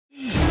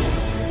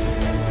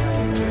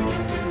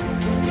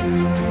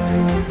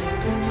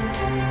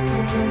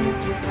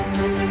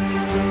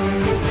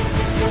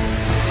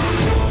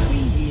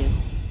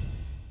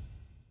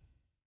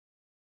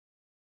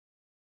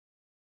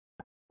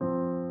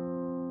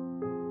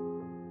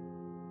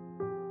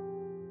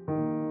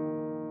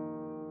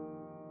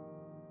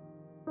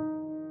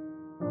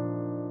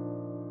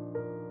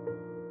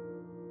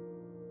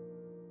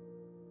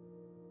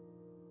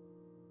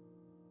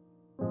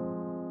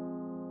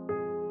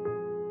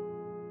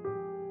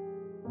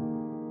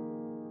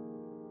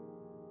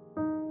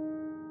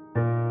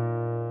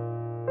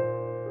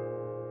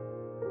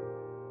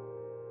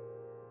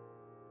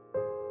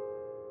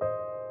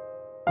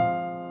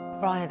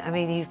Brian, I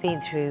mean, you've been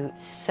through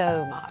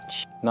so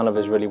much. None of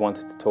us really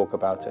wanted to talk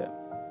about it,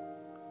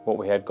 what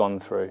we had gone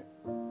through.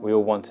 We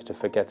all wanted to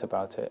forget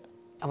about it.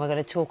 And we're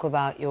going to talk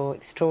about your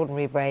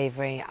extraordinary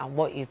bravery and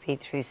what you've been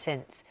through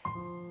since.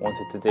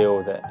 Wanted to deal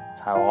with it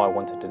how I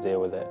wanted to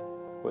deal with it,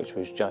 which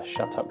was just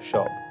shut up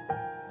shop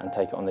and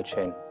take it on the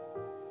chin.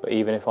 But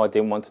even if I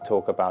didn't want to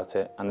talk about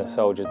it and the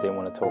soldiers didn't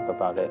want to talk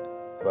about it,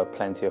 there were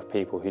plenty of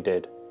people who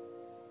did.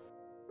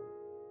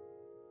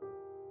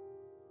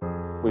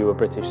 We were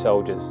British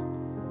soldiers.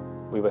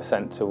 We were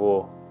sent to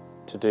war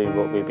to do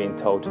what we'd been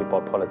told to by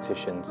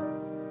politicians,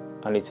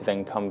 only to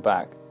then come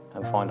back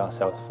and find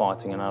ourselves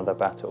fighting another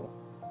battle,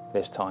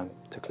 this time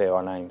to clear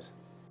our names.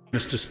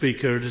 Mr.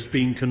 Speaker, it has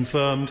been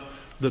confirmed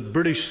that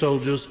British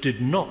soldiers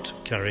did not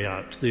carry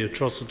out the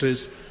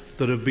atrocities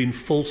that have been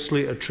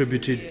falsely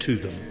attributed to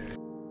them.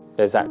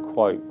 There's that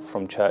quote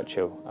from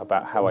Churchill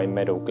about how a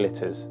medal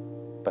glitters,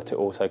 but it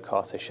also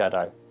casts a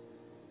shadow.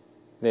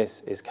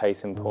 This is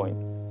case in point.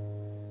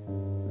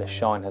 The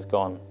shine has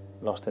gone,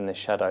 lost in the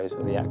shadows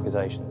of the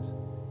accusations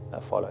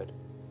that followed.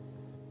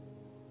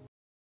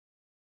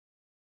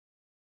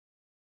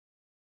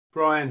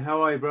 Brian,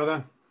 how are you,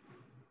 brother?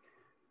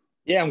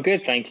 Yeah, I'm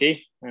good, thank you,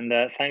 and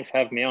thanks for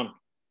having me on.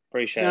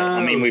 Appreciate it. No.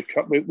 I mean,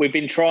 we've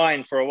been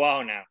trying for a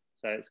while now,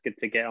 so it's good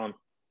to get on.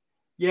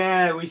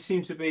 Yeah, we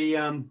seem to be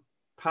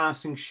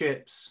passing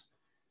ships,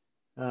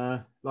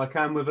 like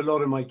I'm with a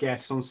lot of my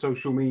guests on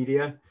social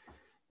media.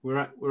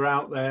 We're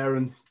out there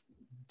and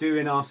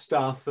doing our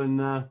stuff,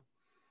 and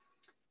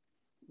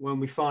when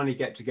we finally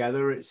get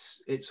together,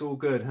 it's all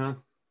good, huh?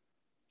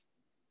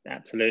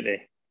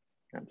 Absolutely.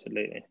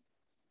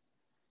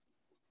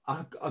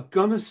 I'm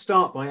gonna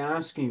start by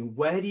asking you,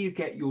 where do you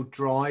get your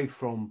drive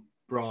from,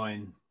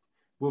 Brian?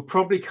 We'll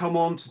probably come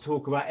on to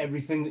talk about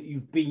everything that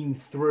you've been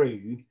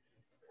through,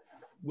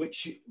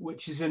 which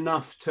is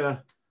enough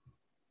to,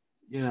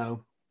 you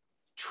know,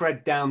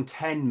 tread down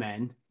 10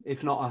 men,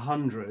 if not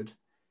 100.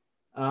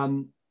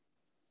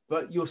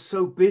 But you're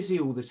so busy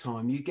all the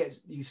time.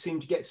 You seem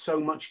to get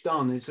so much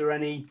done. Is there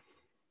any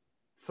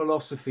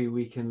philosophy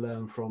we can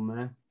learn from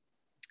there?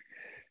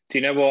 Do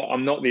you know what?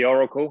 I'm not the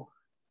oracle,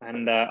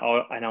 and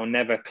I'll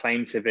never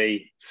claim to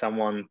be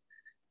someone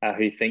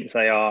who thinks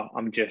they are.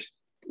 I'm just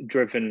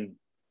driven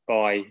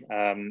by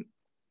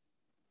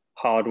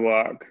hard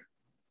work.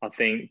 I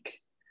think,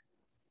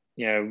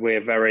 you know,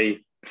 we're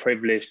very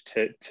privileged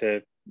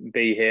to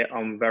be here.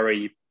 I'm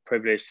very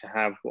privileged to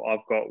have what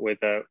I've got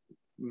with a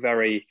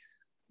very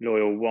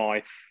loyal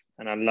wife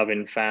and a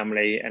loving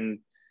family, and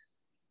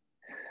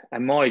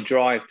my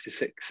drive to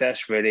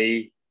success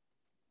really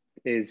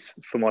is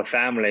for my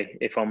family.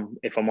 If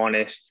I'm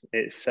honest,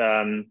 it's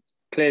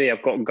clearly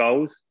I've got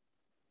goals,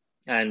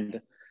 and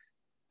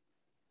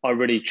I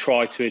really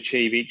try to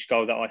achieve each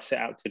goal that I set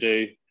out to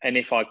do. And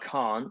if I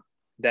can't,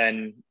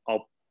 then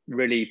I'll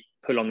really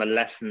pull on the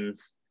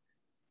lessons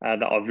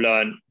that I've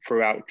learned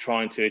throughout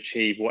trying to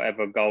achieve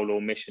whatever goal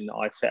or mission that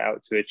I set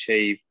out to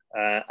achieve.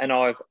 And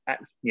I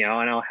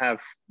have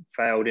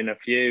failed in a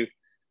few,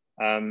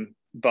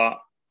 but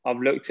I've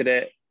looked at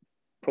it,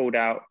 pulled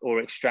out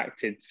or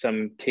extracted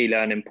some key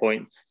learning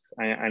points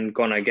and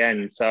gone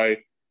again. So,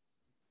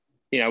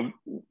 you know,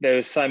 there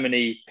are so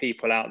many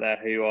people out there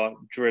who are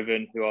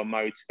driven, who are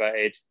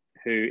motivated,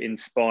 who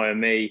inspire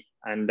me.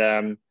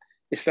 And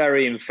it's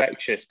very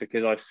infectious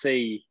because I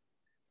see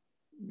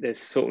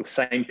there's sort of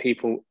same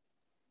people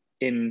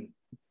in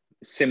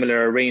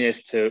similar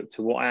arenas to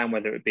what I am,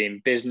 whether it be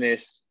in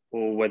business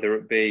or whether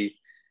it be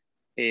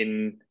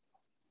in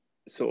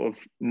sort of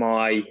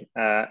my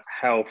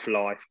health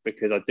life,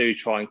 because I do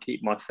try and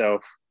keep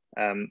myself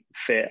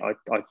fit.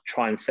 I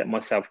try and set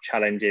myself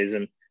challenges,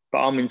 but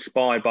I'm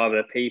inspired by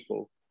other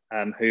people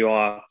who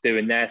are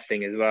doing their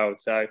thing as well.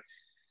 So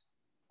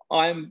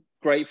I'm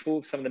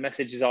grateful for some of the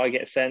messages I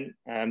get sent,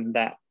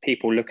 that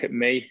people look at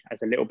me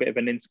as a little bit of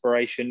an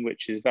inspiration,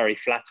 which is very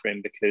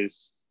flattering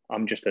because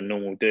I'm just a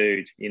normal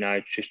dude, you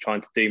know, just trying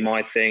to do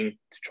my thing,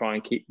 to try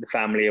and keep the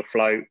family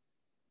afloat,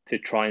 to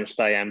try and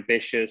stay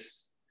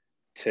ambitious,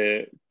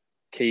 to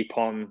keep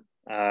on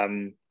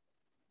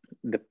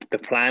the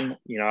plan.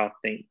 You know, I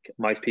think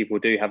most people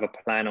do have a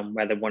plan on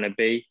where they want to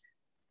be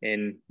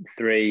in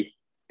 3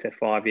 to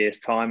 5 years'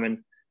 time.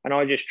 And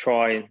I just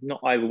try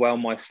not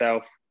overwhelm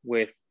myself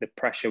with the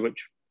pressure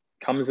which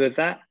comes with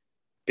that,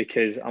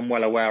 because I'm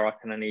well aware I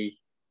can only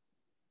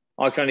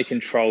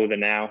control the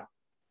now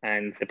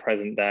and the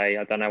present day.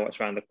 I don't know what's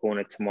around the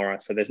corner tomorrow.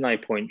 So there's no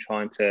point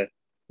trying to,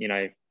 you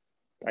know,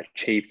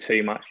 achieve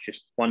too much.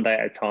 Just one day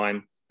at a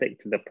time, stick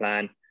to the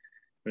plan,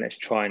 and let's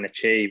try and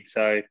achieve.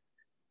 So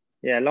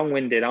yeah,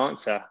 long-winded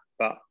answer,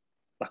 but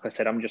like I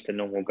said, I'm just a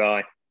normal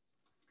guy.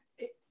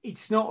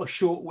 It's not a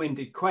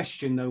short-winded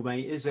question though,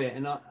 mate, is it?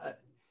 And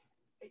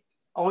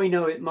I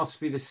know it must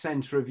be the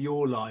center of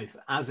your life,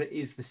 as it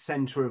is the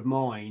center of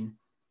mine,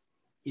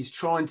 is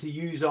trying to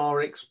use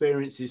our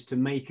experiences to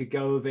make a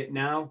go of it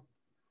now.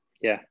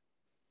 Yeah.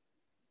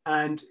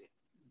 And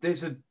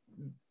there's a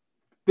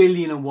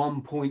billion and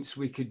one points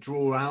we could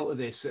draw out of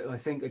this that I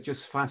think are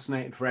just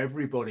fascinating for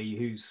everybody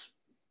who's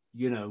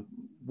you know,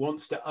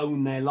 wants to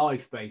own their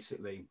life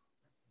basically.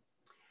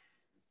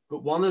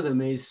 But one of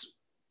them is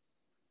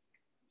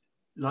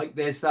like,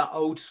 there's that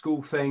old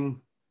school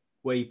thing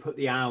where you put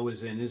the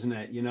hours in, isn't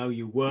it? You know,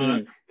 you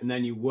work and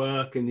then you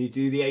work and you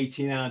do the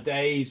 18-hour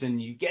days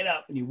and you get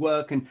up and you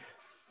work, and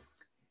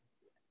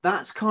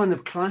that's kind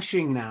of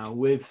clashing now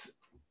with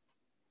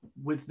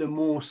the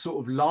more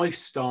sort of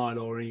lifestyle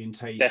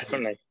orientated.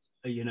 Definitely.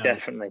 You know,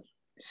 definitely.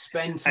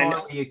 Spend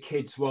time with your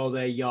kids while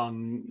they're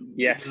young.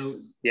 Yes, you know.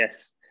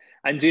 yes.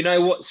 And do you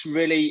know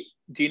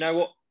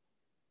what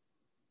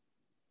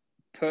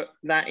put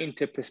that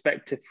into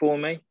perspective for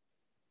me?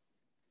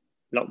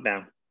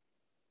 Lockdown.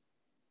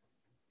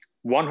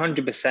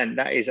 100%.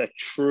 That is a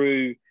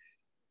true,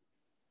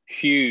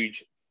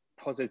 huge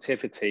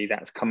positivity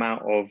that's come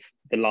out of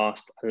the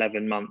last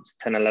 11 months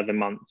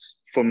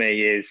for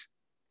me. Is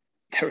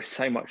there is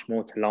so much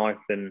more to life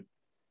than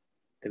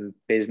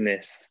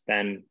business,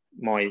 than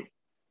my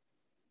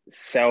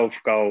self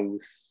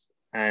goals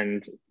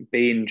and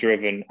being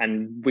driven,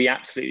 and we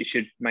absolutely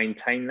should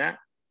maintain that.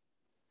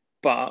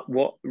 But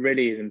what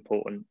really is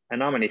important,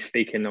 and I'm only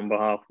speaking on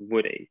behalf of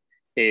Woody,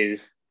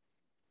 is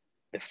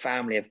the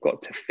family have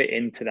got to fit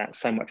into that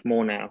so much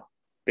more now,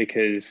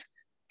 because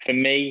for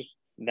me,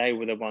 they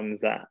were the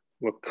ones that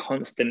were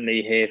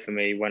constantly here for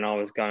me when I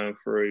was going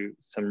through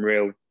some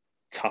real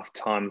tough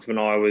times, when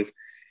I was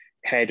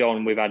head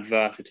on with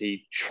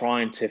adversity,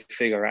 trying to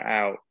figure it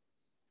out.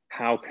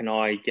 How can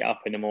I get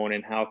up in the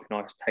morning? How can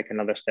I take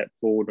another step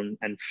forward,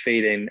 and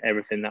feeling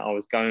everything that I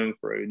was going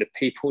through? The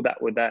people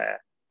that were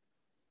there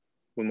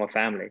were my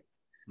family.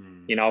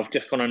 You know, I've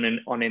just gone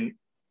on an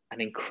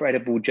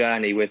incredible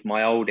journey with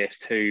my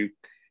oldest, who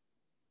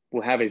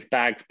will have his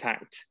bags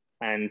packed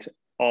and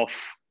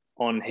off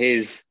on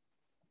his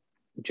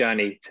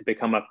journey to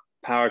become a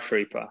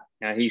paratrooper.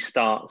 Now he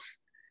starts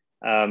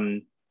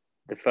the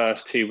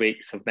first 2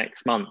 weeks of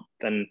next month,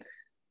 and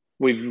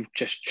we've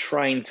just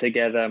trained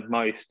together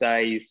most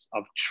days.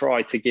 I've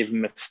tried to give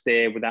him a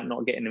steer without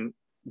not getting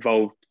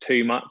involved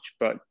too much,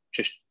 but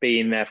just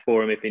being there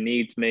for him if he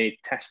needs me,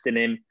 testing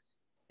him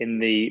in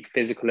the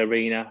physical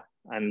arena,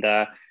 and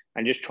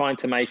just trying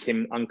to make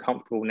him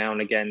uncomfortable now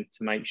and again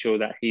to make sure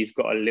that he's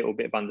got a little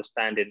bit of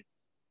understanding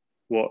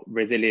what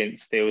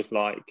resilience feels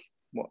like,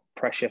 what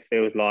pressure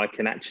feels like,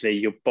 and actually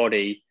your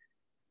body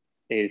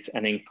is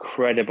an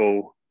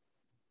incredible,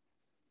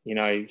 you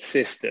know,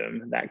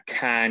 system that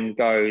can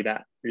go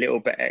that little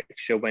bit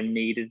extra when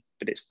needed,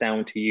 but it's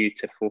down to you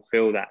to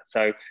fulfill that.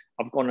 So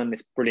I've gone on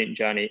this brilliant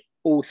journey.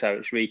 Also,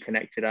 it's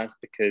reconnected us,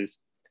 because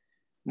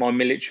my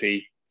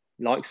military,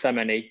 like so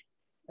many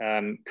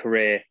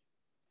career,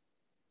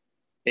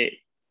 it,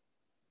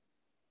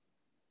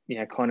 you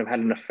know, kind of had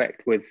an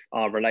effect with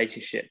our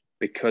relationship,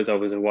 because I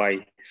was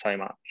away so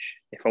much.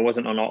 If I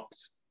wasn't on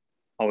ops,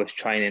 I was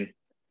training.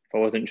 If I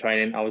wasn't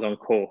training, I was on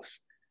course,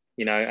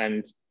 you know.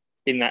 And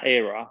in that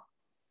era,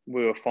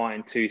 we were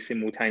fighting 2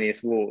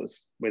 simultaneous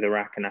wars with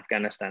Iraq and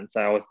Afghanistan.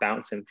 So I was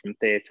bouncing from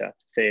theatre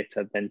to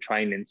theatre, then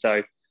training.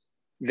 So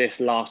this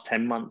last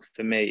 10 months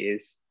for me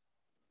is,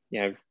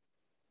 you know,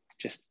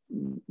 just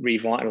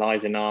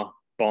revitalizing our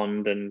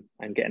bond and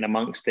getting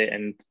amongst it.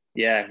 And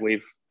yeah,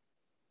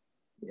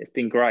 it's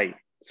been great.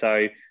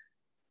 So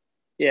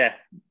yeah,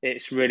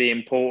 it's really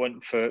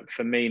important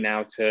for me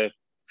now to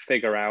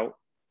figure out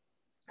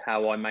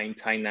how I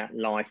maintain that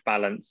life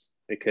balance,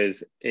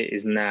 because it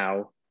is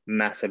now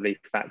massively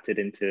factored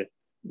into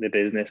the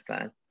business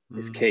plan.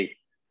 It's key.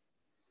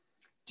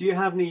 Do you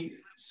have any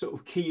sort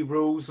of key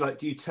rules? Like,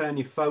 do you turn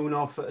your phone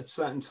off at a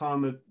certain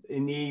time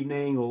in the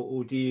evening,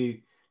 or do you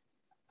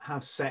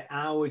have set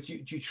hours?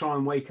 Do you try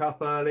and wake up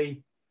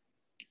early?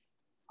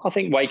 I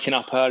think waking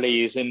up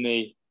early is in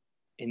the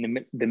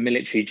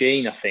military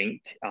gene, I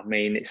think. I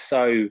mean, it's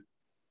so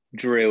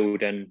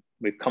drilled, and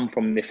we've come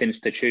from this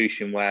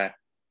institution where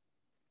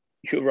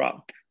you're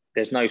up,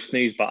 there's no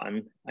snooze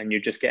button, and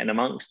you're just getting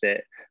amongst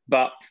it.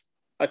 But,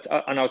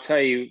 and I'll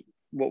tell you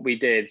what we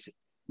did.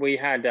 We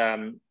had,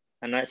 and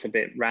that's a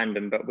bit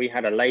random, but we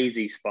had a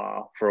lazy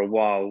spa for a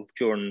while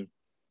during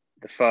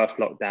the first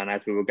lockdown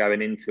as we were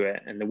going into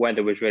it, and the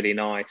weather was really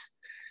nice.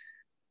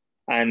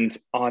 And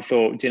I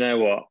thought, do you know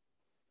what?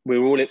 We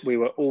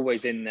were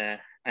always in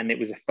there, and it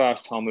was the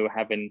first time we were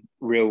having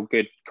real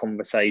good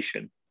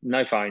conversation.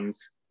 No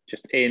phones,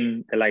 just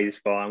in the lazy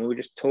spa, and we were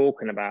just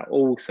talking about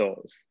all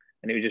sorts.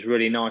 And it was just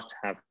really nice to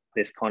have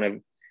this kind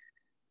of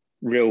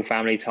real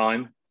family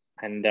time,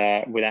 and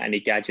without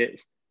any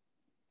gadgets.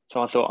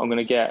 So I thought, I'm going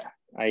to get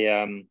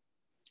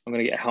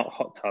a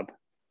hot tub,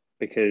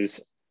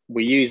 because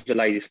we used the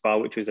lazy spa,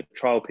 which was a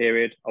trial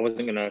period. I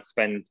wasn't going to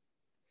spend,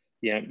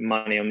 you know,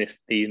 money on these,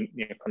 you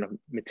know, kind of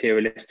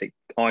materialistic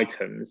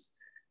items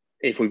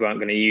if we weren't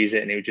going to use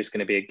it and it was just going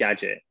to be a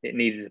gadget. It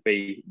needed to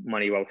be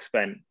money well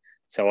spent.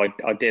 So I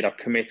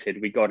committed,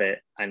 we got it.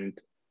 And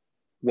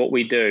what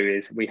we do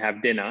is we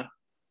have dinner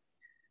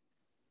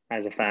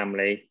as a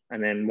family,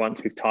 and then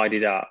once we've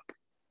tidied up,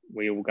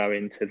 we all go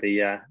into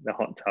the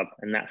hot tub,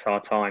 and that's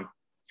our time.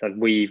 So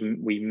we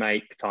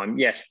make time.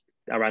 Yes,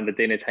 around the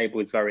dinner table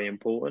is very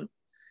important,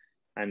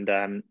 and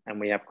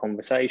we have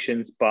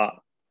conversations. But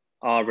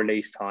our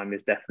release time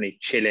is definitely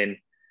chilling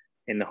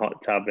in the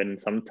hot tub, and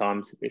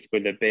sometimes it's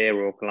with a beer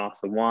or a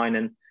glass of wine,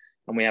 and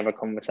we have a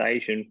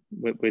conversation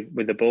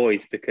with the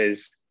boys,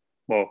 because,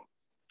 well,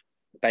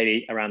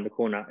 Bailey around the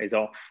corner is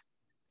off,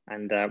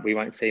 and we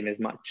won't see him as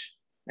much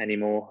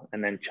anymore.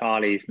 And then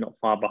Charlie's not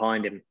far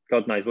behind him.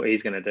 God knows what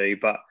he's going to do,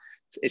 but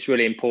it's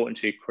really important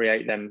to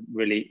create them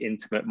really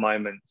intimate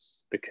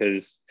moments,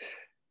 because,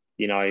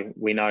 you know,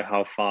 we know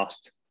how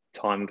fast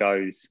time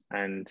goes,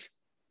 and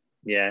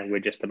yeah, we're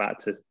just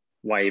about to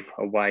wave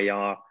away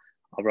our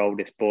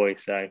oldest boy.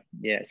 So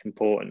yeah, it's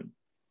important.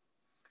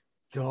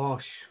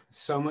 Gosh,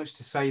 so much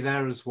to say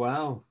there as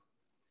well.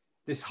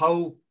 This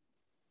whole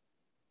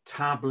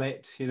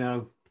tablet, you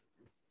know,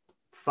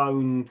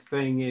 phone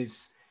thing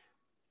it's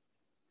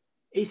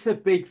a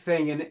big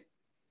thing, and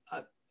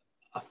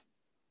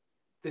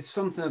there's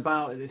something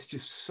about it that's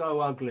just so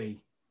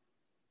ugly.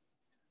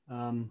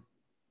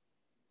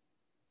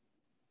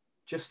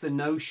 Just the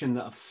notion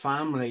that a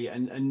family,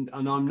 and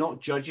I'm not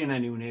judging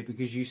anyone here,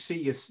 because you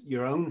see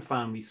your own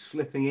family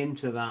slipping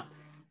into that.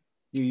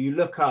 You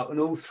look up and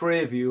all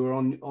three of you are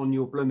on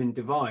your blooming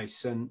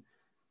device. And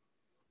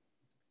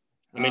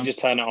I mean, just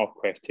turn it off,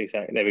 Chris. 2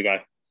 seconds. There we go.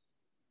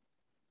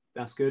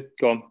 That's good.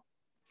 Go on.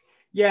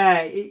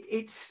 Yeah,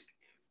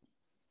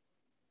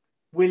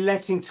 we're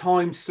letting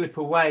time slip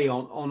away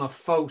on a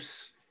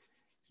false,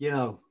 you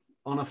know,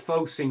 on a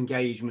false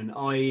engagement,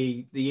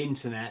 i.e. the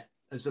internet,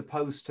 as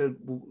opposed to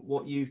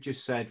what you've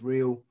just said,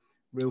 real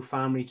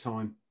family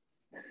time.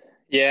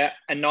 Yeah,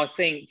 and I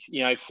think,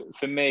 you know,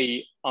 for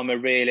me, I'm a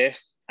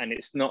realist, and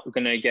it's not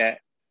going to get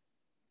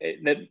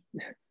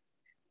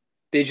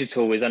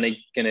digital is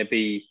only going to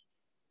be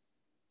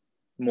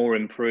more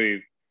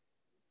improved,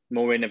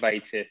 more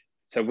innovative.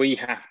 So we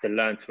have to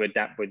learn to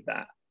adapt with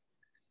that.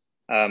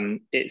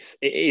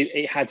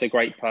 It has a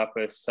great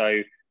purpose.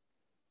 So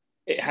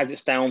it has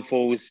its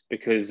downfalls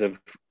because of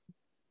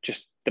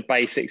just the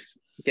basics,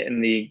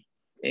 getting the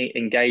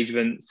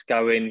engagements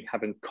going,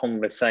 having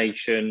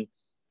conversation,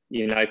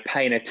 you know,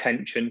 paying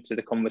attention to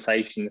the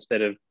conversation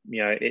instead of,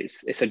 you know,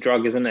 it's a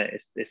drug, isn't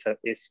it?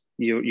 It's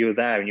you're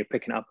there and you're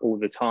picking up all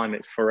the time.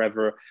 It's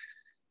forever.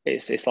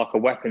 It's like a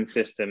weapon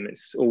system.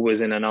 It's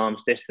always in an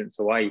arm's distance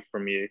away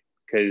from you,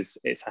 because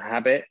it's a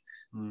habit.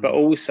 But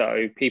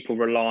also people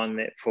rely on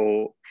it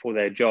for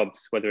their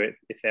jobs, whether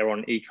if they're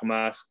on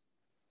e-commerce.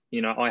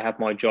 You know, I have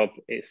my job,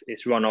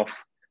 it's run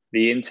off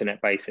the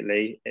internet,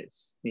 basically.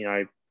 It's, you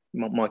know,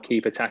 my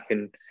Keep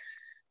Attacking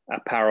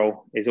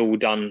apparel is all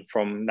done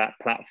from that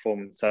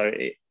platform. So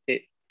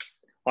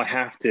I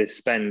have to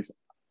spend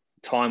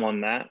time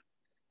on that.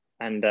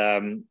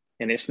 And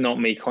it's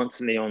not me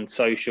constantly on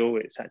social.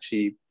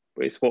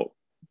 It's what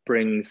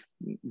brings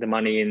the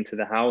money into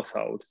the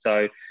household.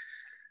 So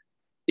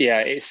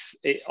yeah,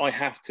 I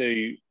have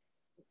to,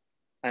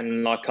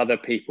 and like other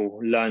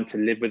people, learn to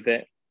live with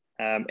it,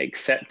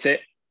 accept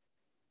it,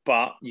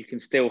 but you can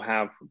still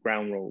have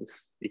ground rules.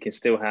 You can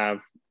still have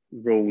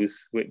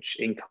rules which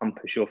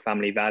encompass your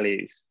family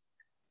values,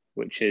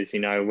 which is, you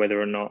know, whether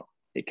or not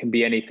it can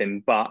be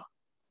anything, but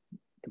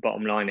the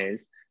bottom line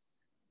is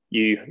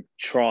you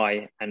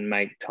try and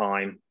make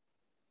time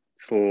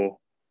for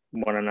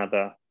one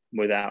another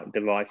without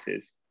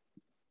devices.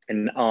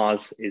 And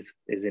ours is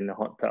in the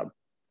hot tub.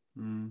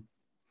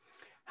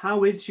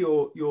 How is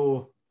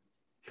your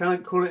can I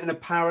call it in a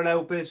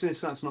parallel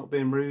business? That's not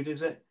being rude,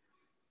 is it?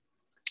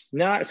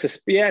 No, it's a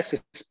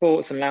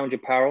sports and lounge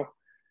apparel.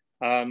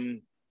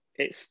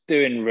 It's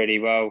doing really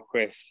well,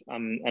 Chris.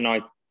 And I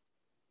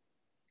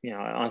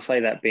say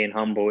that being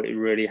humble, it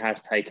really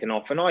has taken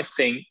off. And I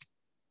think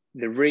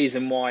the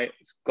reason why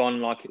it's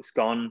gone like it's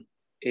gone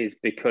is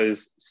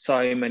because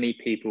so many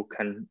people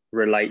can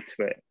relate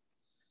to it.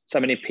 So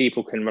many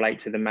people can relate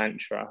to the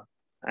mantra,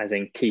 as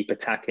in keep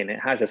attacking. It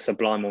has a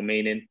subliminal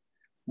meaning,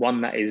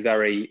 one that is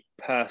very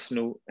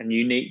personal and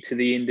unique to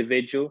the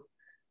individual.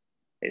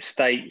 It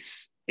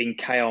states, in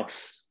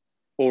chaos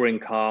or in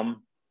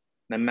calm,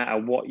 no matter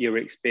what you're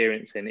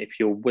experiencing, if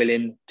you're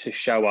willing to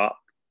show up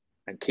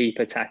and keep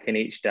attacking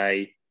each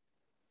day,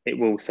 it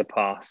will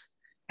surpass.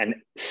 And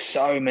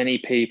so many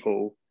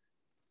people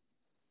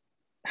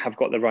have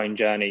got their own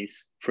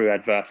journeys through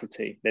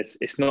adversity.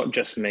 It's not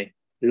just me.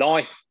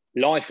 Life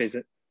is,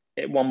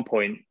 at one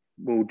point,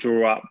 will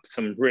draw up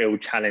some real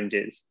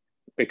challenges,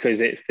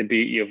 because it's the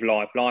beauty of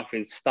life. Life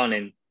is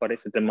stunning, but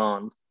it's a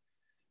demand.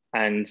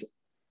 And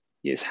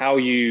it's how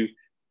you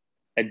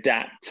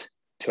adapt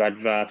to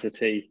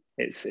adversity.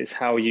 It's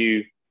how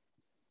you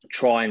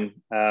try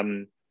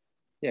and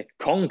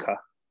conquer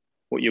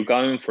what you're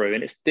going through.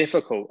 And it's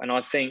difficult. And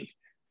I think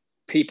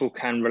people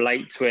can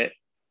relate to it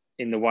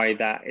in the way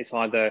that it's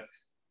either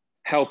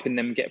helping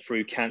them get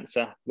through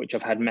cancer, which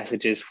I've had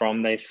messages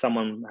from.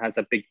 Someone has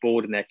a big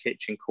board in their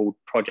kitchen called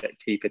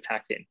Project Keep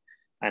Attacking.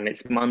 And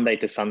it's Monday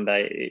to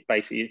Sunday.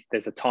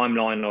 There's a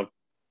timeline of,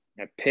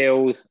 you know,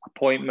 pills,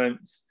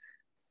 appointments,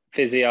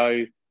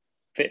 physio,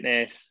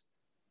 fitness,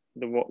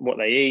 what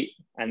they eat.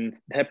 And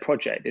their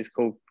project is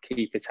called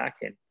Keep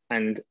Attacking.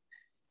 And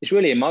it's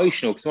really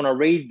emotional, because when I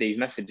read these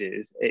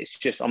messages, it's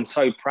just, I'm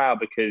so proud,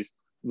 because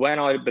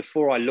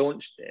before I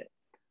launched it,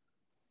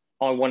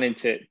 I wanted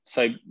to,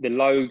 so the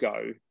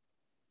logo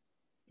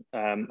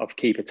of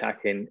Keep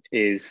Attacking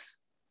is,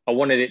 I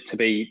wanted it to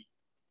be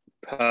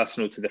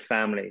personal to the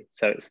family.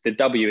 So it's the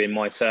W in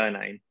my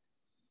surname,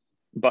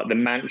 but the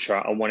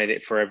mantra, I wanted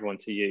it for everyone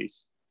to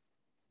use,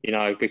 you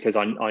know, because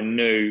I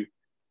knew,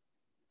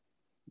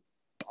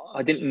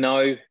 I didn't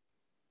know,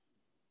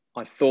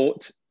 I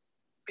thought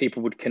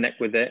people would connect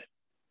with it,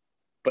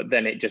 but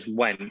then it just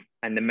went.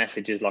 And the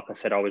messages, like I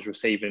said, I was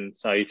receiving.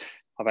 So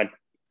I've had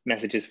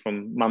messages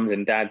from mums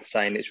and dads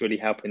saying it's really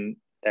helping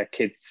their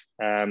kids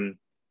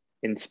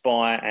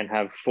inspire and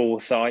have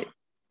foresight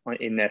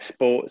in their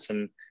sports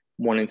and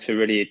wanting to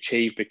really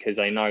achieve, because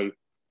they know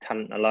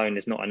talent alone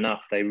is not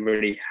enough. They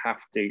really have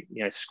to,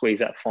 you know, squeeze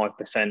that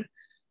 5%,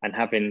 and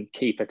having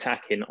Keep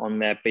Attacking on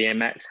their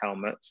BMX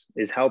helmets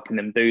is helping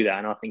them do that.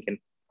 And I'm thinking,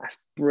 that's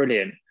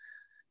brilliant.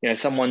 You know,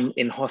 someone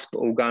in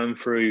hospital going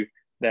through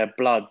their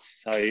bloods,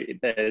 so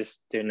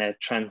there's doing their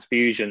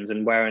transfusions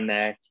and wearing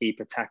their Keep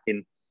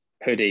Attacking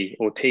hoodie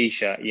or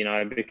t-shirt, you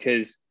know,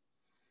 because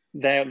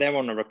they're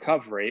on a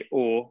recovery,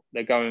 or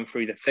they're going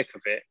through the thick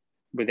of it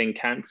within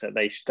cancer.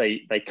 They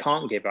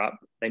can't give up.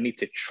 They need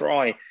to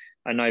try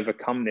and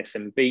overcome this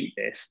and beat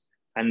this,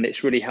 and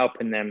it's really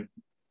helping them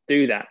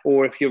do that.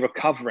 Or if you're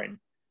recovering,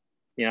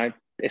 you know,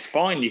 it's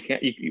fine.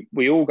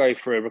 We all go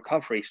through a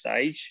recovery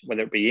stage,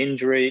 whether it be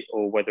injury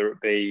or whether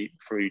it be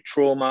through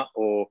trauma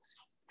or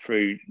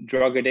through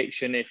drug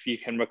addiction. If you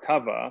can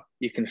recover,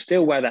 you can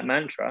still wear that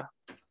mantra.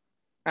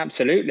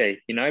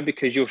 Absolutely, you know,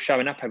 because you're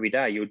showing up every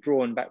day, you're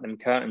drawing back them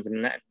curtains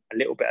and letting a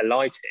little bit of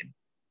light in,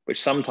 which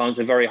sometimes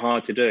are very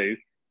hard to do.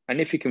 And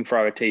if you can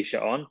throw a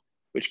t-shirt on,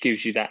 which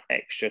gives you that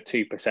extra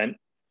 2%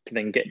 to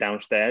then get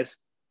downstairs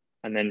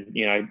and then,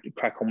 you know,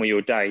 crack on with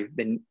your day,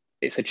 then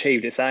it's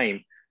achieved its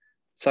aim.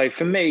 So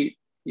for me,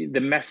 the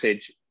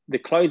message, the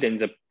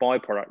clothing's a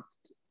byproduct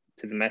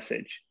to the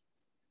message,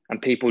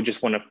 and people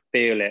just want to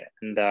feel it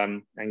and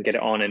get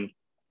it on and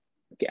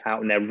get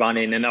out and they're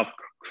running. And I've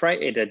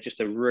created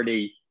just a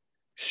really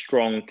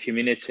strong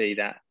community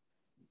that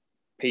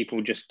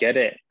people just get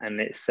it, and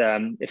it's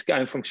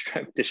going from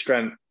strength to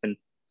strength. And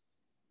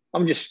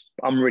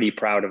I'm really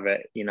proud of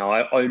it. You know,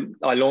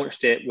 I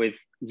launched it with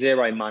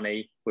zero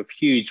money, with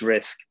huge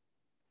risk,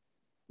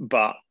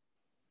 but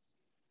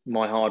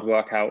my hard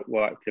work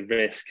outworked the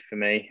risk for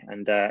me,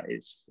 and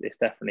it's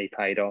definitely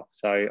paid off.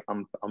 So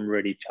I'm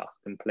really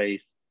chuffed and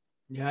pleased.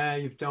 Yeah,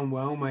 you've done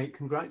well, mate.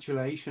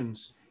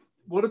 Congratulations.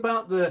 What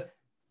about the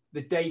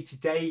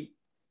day-to-day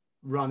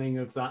running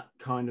of that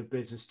kind of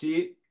business?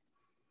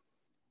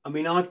 I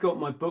mean, I've got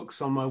my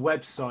books on my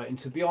website, and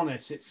to be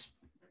honest, it's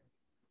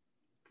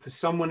for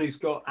someone who's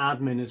got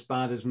admin as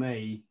bad as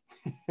me,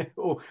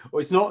 or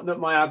it's not that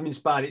my admin's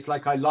bad. It's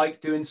like I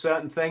like doing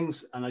certain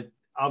things, and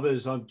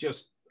others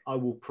I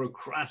will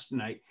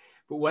procrastinate.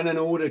 But when an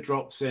order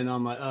drops in,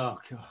 I'm like, oh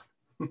God.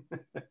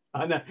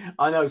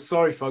 I know.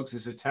 Sorry, folks,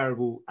 it's a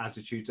terrible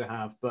attitude to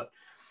have, but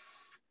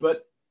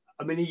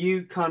I mean, are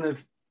you kind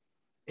of,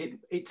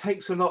 it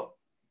takes a lot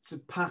to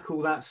pack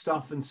all that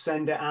stuff and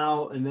send it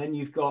out, and then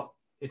you've got,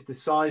 if the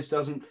size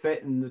doesn't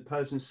fit and the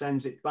person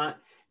sends it back,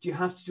 do you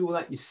have to do all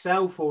that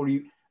yourself, or are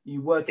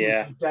you working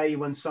a day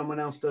when someone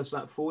else does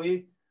that for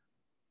you?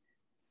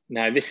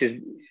 No,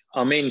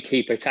 I'm in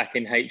Keep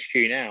Attacking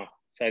HQ now.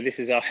 So this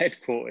is our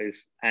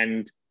headquarters,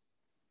 and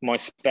my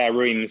spare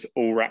room's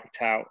all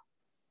racked out.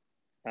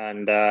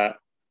 And I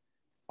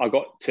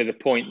got to the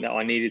point that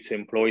I needed to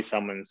employ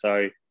someone.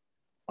 So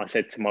I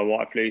said to my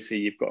wife, Lucy,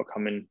 you've got to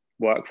come and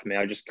work for me.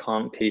 I just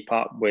can't keep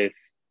up with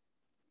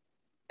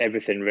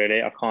everything,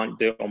 really. I can't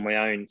do it on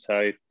my own.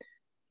 So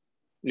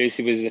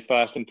Lucy was the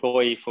first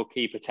employee for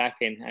Keep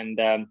Attacking.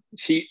 And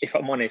she, if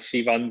I'm honest,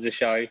 she runs the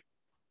show.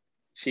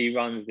 She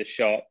runs the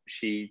shop.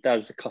 She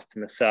does the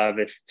customer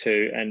service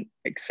to an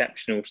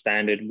exceptional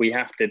standard. We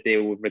have to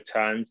deal with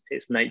returns.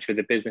 It's nature of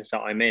the business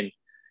that I'm in.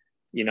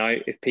 You know,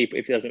 if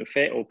it doesn't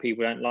fit or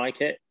people don't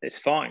like it, it's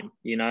fine.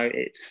 You know,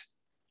 it's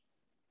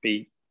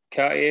be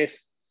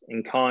courteous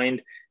and kind,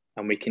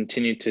 and we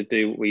continue to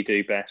do what we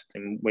do best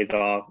and with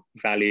our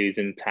values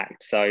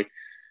intact. So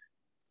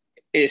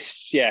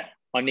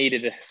I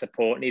needed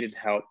support, needed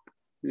help.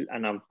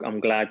 And I'm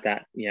glad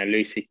that, you know,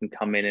 Lucy can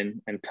come in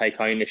and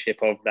take ownership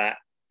of that.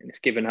 And it's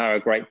given her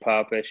a great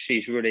purpose.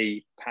 She's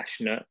really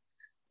passionate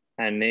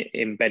and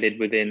embedded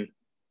within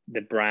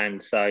the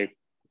brand. So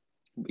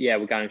yeah,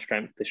 we're going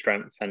strength to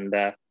strength, and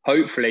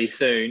hopefully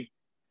soon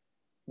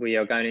we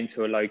are going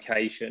into a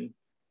location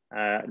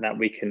that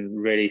we can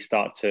really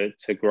start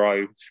to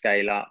grow,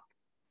 scale up,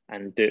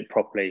 and do it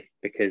properly,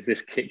 because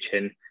this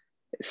kitchen,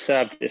 it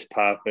served its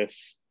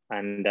purpose,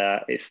 and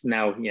it's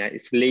now, you know,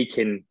 it's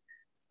leaking.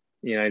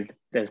 You know,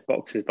 there's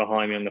boxes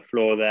behind me on the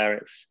floor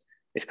there.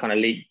 It's kind of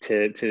leaked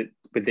to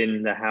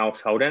within the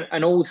household.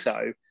 And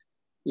also,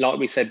 like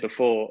we said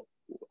before,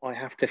 I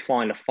have to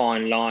find a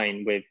fine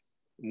line with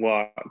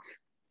work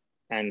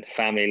and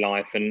family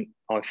life. And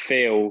I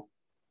feel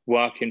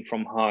working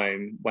from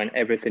home, when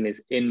everything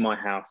is in my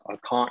house, I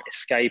can't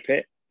escape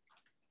it.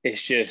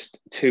 it's just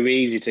too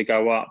easy to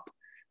go up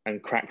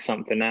and crack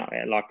something out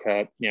at like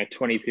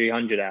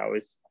 2,300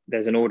 hours.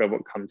 There's an order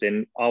what comes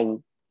in,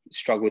 I'll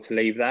struggle to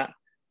leave that,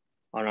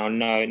 and I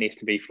know it needs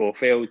to be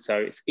fulfilled. So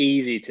it's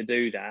easy to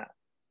do that,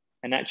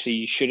 and actually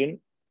you shouldn't.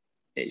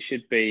 It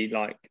should be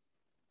like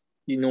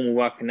your normal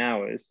working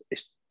hours.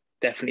 It's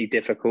definitely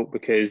difficult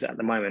because at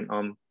the moment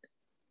I'm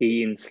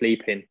eating,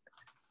 sleeping,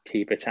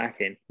 keep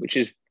attacking, which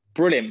is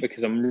brilliant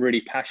because I'm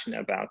really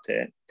passionate about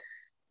it,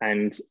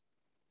 and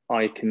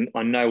I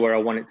know where I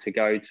want it to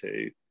go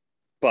to,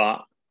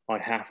 but I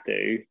have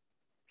to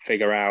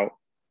figure out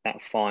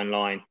that fine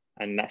line.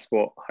 And that's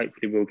what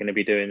hopefully we're going to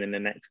be doing in the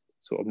next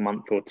sort of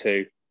month or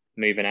two,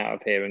 moving out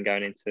of here and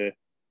going into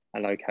a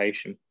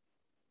location.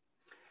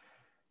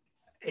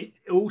 It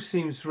all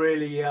seems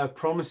really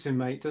promising,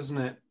 mate, doesn't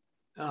it?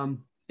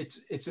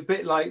 It's a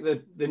bit like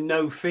the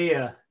No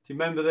Fear. Do you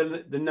remember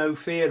the No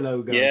Fear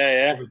logo?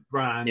 Yeah. The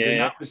brand, yeah,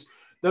 and that was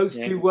those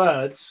two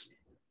words.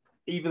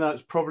 Even though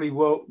it's probably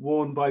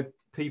worn by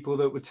people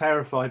that were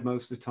terrified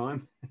most of the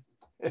time,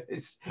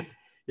 it's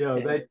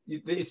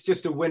it's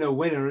just a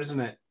winner, isn't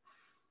it?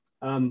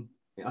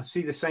 I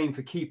see the same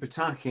for keep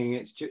attacking.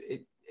 It's just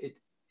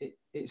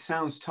it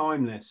sounds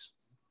timeless.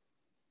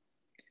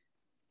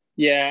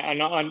 Yeah,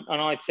 and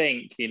I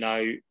think,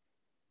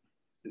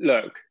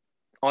 look,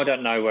 I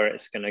don't know where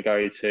it's going to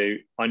go to.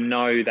 I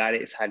know that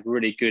it's had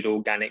really good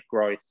organic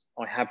growth.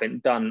 I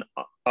haven't done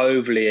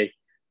overly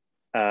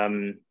a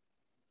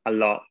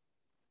lot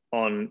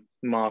on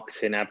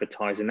marketing,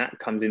 advertising. That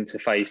comes into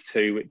phase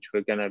 2, which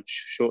we're going to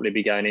shortly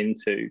be going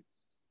into.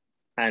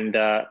 And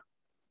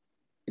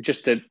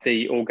just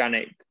the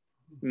organic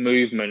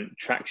movement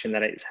traction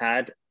that it's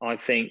had, I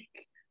think,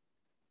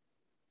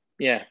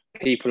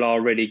 people are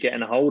really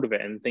getting a hold of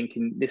it and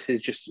thinking this is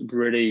just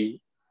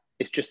really,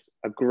 it's just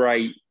a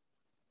great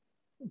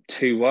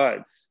 2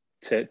 words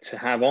to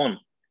have on,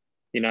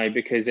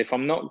 because if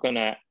I'm not going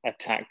to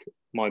attack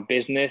my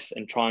business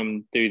and try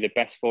and do the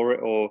best for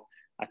it, or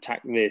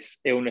attack this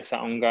illness that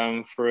I'm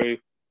going through,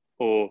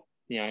 or,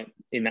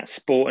 in that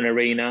sporting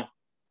arena,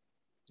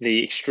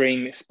 the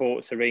extreme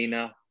sports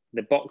arena,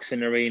 the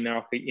boxing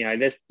arena,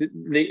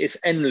 it's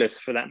endless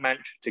for that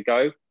mantra to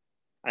go.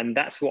 And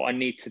that's what I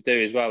need to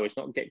do as well, is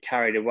not get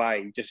carried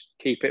away, just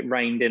keep it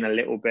reined in a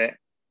little bit,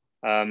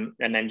 and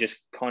then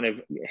just kind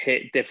of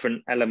hit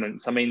different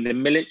elements. I mean, the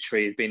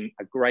military has been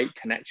a great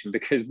connection,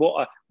 because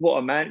what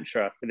a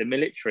mantra for the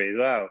military as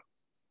well.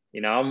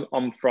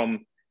 I'm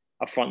from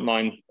a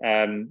frontline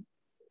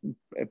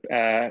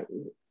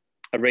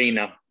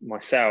arena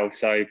myself,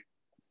 so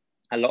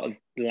a lot of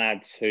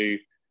lads who,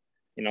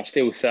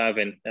 still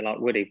serving, they're like,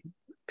 Woody,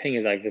 ping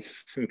us over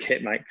some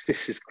kit, mate, 'cause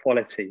this is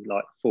quality,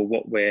 like, for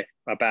what we're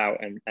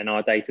about, and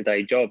our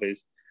day-to-day job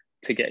is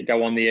to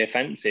go on the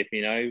offensive.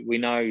 We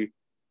know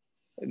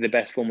the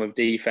best form of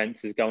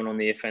defense is going on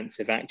the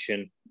offensive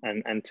action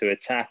and to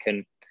attack.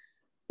 And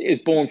it was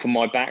born from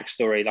my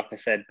backstory, like I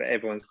said, but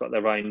everyone's got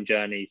their own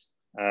journeys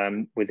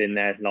within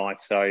their life,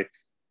 so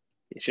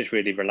it's just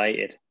really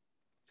related.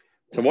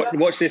 So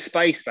watch this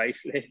space,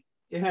 basically.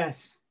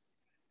 Yes.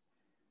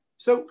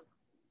 So,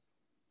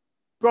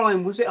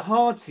 Brian, was it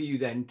hard for you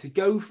then to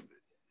go?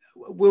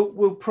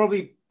 We'll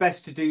probably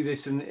best to do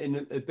this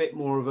in a bit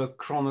more of a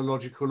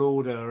chronological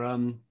order.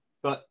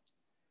 But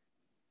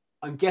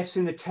I'm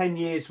guessing the 10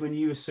 years when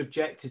you were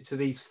subjected to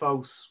these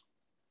false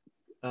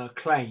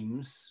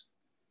claims,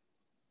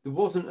 there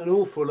wasn't an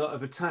awful lot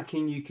of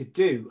attacking you could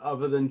do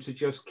other than to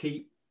just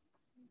keep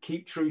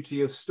true to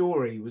your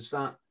story. Was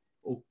that,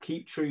 or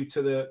keep true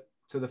to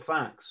the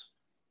facts?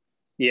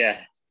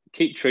 Yeah.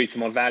 Keep true to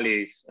my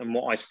values and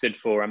what I stood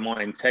for, and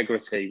my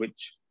integrity,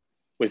 which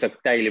was a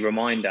daily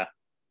reminder.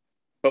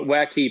 But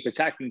where keep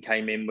attacking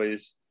came in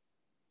was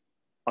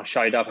I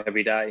showed up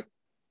every day.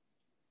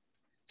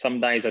 Some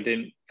days I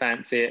didn't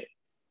fancy it.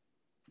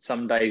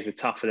 Some days were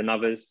tougher than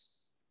others.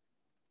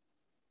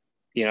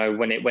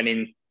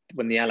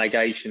 When the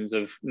allegations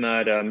of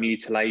murder,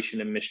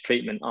 mutilation and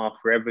mistreatment,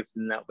 after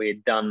everything that we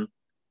had done,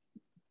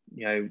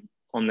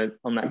 on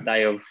that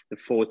day of the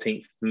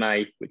 14th of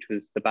May, which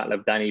was the Battle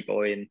of Danny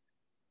Boy, and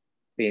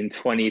being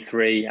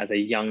 23 as a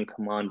young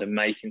commander,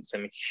 making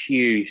some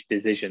huge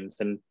decisions.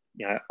 And,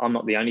 I'm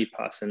not the only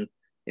person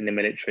in the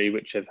military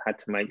which have had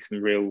to make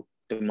some real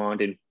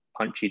demanding,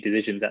 punchy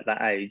decisions at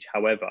that age.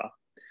 However,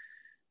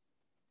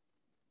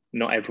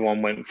 not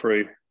everyone went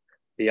through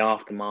the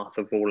aftermath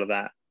of all of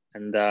that.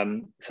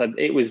 And so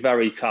it was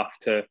very tough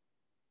to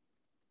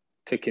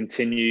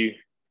continue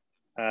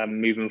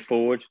moving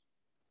forward,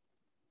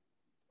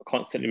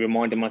 constantly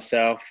reminding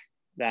myself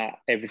that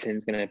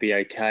everything's going to be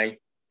okay,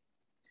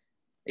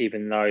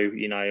 even though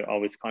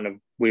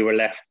we were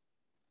left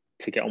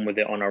to get on with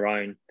it on our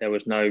own. There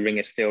was no ring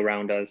of steel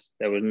around us.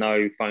 There was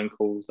no phone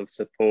calls of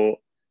support.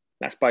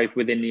 That's both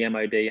within the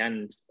MOD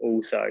and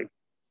also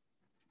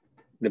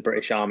the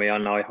British Army. I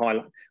know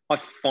I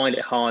find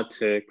it hard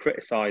to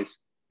criticise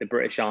the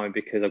British Army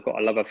because I've got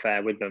a love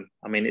affair with them.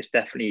 I mean, it's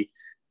definitely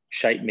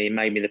shaped me,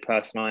 made me the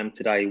person I am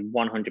today,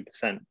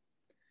 100%.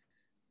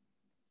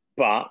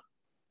 But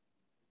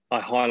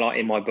I highlight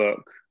in my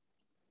book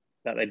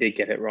that they did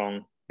get it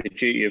wrong. The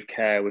duty of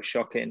care was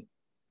shocking.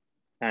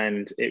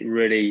 And it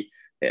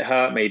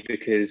hurt me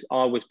because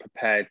I was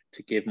prepared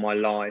to give my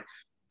life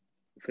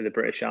for the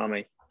British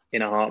Army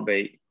in a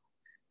heartbeat.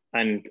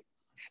 And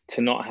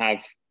to not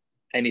have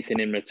anything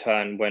in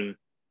return, when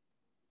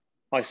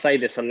I say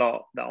this a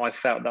lot, that I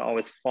felt that I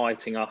was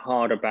fighting a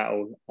harder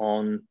battle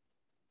on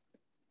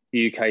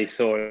UK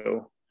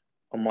soil,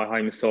 on my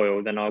home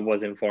soil, than I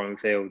was in foreign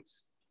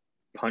fields,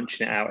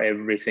 punching it out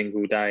every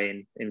single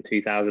day in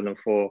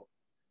 2004.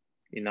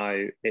 You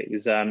know, it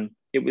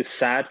was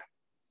sad.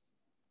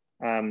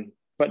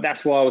 But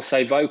that's why I was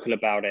so vocal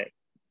about it.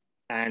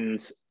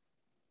 And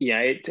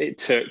yeah, it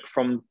took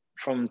from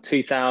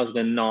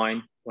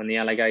 2009, when the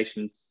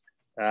allegations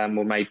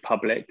were made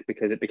public,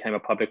 because it became a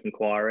public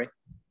inquiry.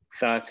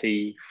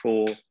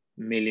 34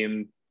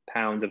 million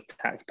pounds of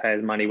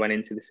taxpayers' money went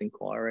into this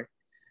inquiry.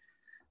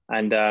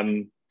 And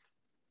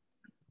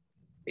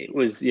it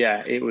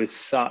was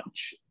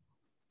such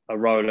a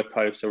roller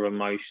coaster of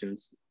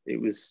emotions.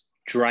 It was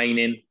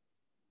draining,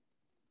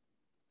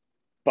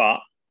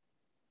 but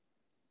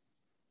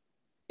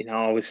you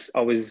know,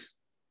 I was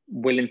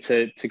willing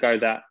to go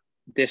that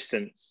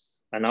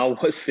distance, and I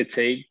was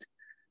fatigued.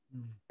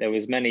 There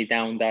was many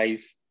down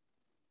days,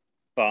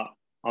 but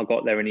I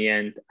got there in the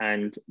end.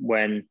 And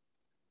when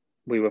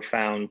we were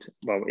found,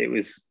 well, it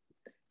was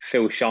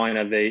Phil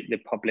Shiner, the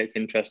public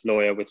interest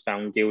lawyer, was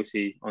found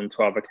guilty on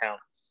 12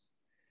 accounts.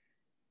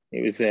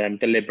 It was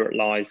deliberate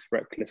lies,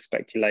 reckless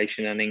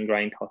speculation, and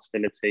ingrained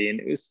hostility. And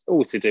it was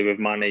all to do with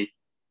money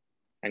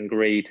and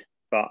greed.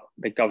 But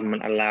the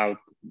government allowed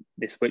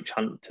this witch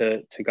hunt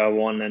to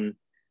go on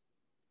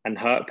and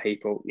hurt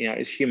people. You know,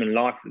 it's human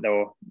life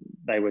that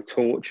they were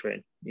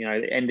torturing. You know,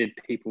 it ended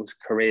people's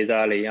careers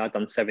early. I'd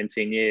done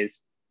 17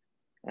 years.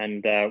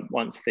 And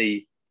once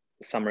the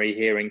summary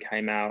hearing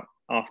came out,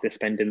 after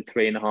spending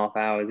 3.5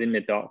 hours in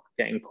the dock,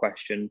 getting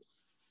questioned,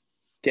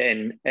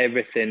 getting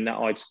everything that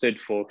I'd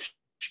stood for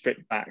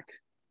stripped back,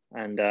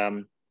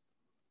 and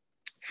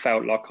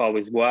felt like I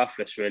was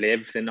worthless, really.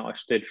 Everything that I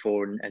stood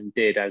for and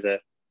did as a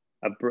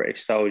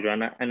British soldier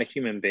and a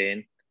human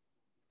being,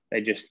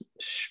 they just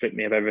stripped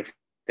me of everything.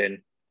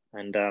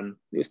 And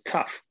it was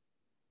tough.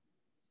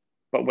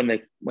 But when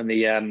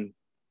the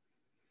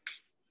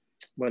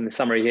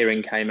summary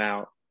hearing came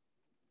out,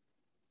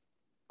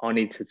 I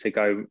needed to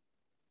go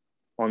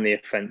on the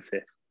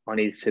offensive. I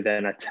needed to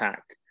then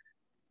attack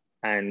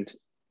and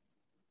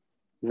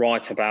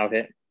write about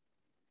it,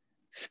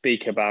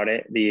 speak about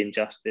it, the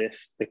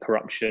injustice, the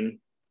corruption,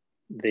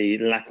 the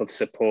lack of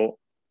support,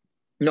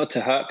 not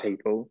to hurt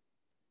people,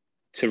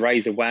 to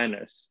raise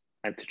awareness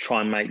and to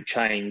try and make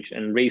change.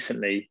 And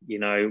recently, you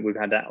know, we've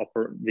had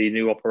the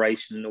new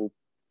operational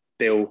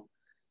bill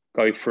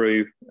go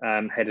through,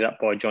 headed up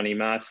by Johnny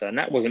Mercer. And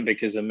that wasn't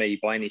because of me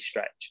by any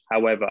stretch.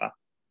 However,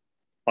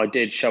 I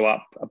did show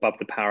up above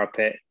the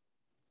parapet.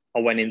 I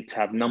went in to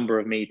have a number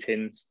of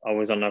meetings. I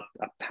was on a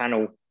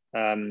panel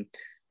on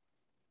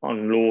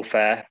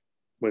lawfare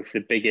with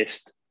the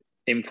biggest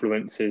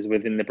influencers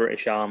within the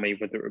British Army,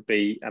 whether it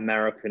be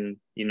American,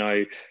 you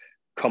know,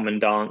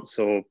 commandants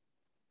or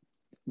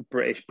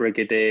British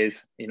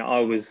brigadiers. You know, I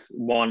was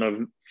one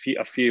of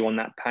a few on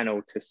that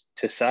panel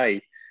to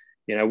say,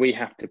 you know, we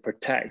have to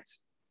protect.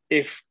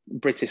 If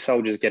British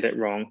soldiers get it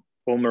wrong,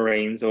 or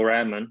Marines or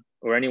airmen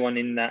or anyone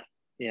in that,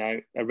 you know,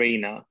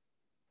 arena,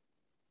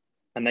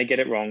 and they get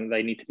it wrong,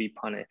 they need to be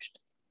punished.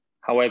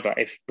 However,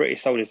 if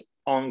British soldiers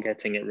aren't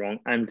getting it wrong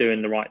and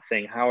doing the right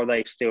thing, how are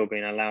they still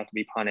being allowed to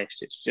be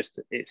punished?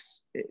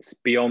 It's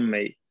beyond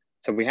me.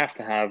 So we have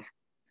to have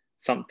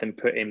something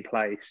put in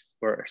place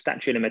where a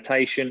statute of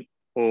limitation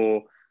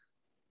or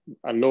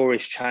a law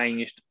is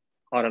changed.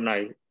 I don't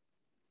know.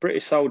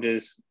 British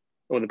soldiers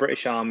or the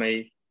British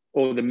Army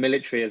or the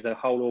military as a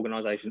whole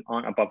organisation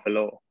aren't above the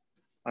law.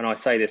 And I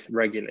say this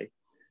regularly.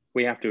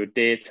 We have to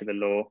adhere to the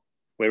law.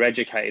 We're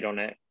educated on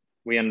it.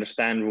 We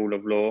understand rule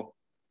of law.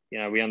 You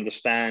know, we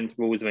understand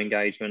rules of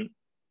engagement.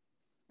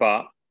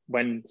 But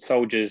when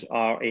soldiers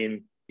are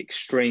in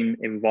extreme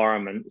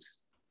environments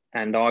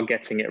and are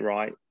getting it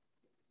right,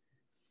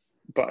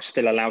 but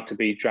still allowed to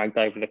be dragged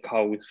over the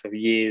coals for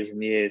years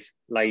and years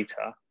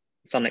later,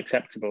 it's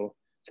unacceptable.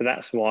 So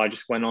that's why I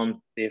just went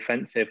on the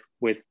offensive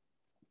with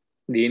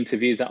the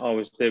interviews that I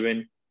was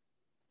doing,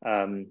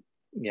 you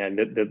know,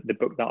 the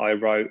book that I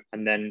wrote,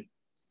 and then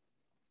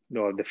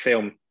the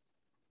film,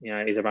 you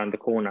know, is around the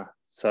corner.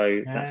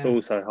 So that's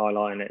also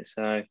highlighting it.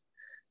 So,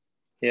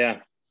 yeah.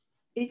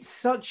 It's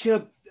such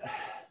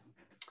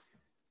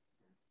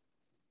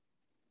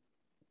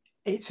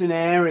it's an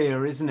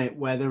area, isn't it,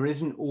 where there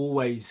isn't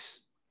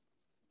always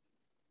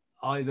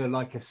either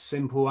like a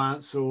simple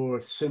answer or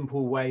a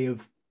simple way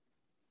of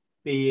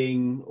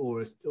being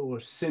or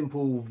a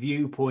simple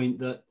viewpoint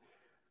that,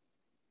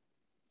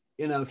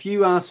 you know, if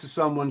you ask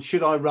someone,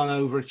 should I run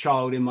over a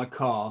child in my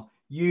car?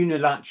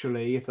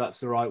 Unilaterally, if that's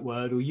the right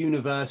word, or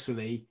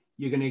universally,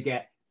 you're going to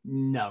get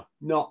no,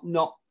 not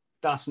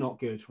that's not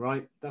good,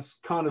 right? That's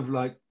kind of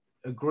like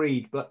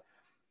agreed. But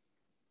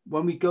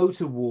when we go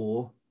to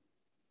war,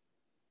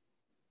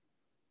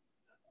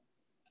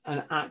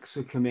 and acts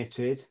are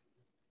committed,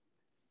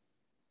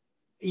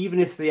 even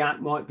if the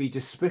act might be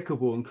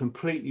despicable and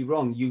completely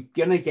wrong, you're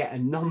going to get a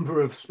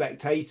number of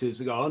spectators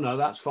that go, oh no,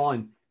 that's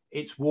fine,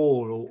 it's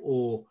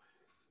war,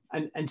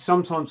 and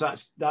sometimes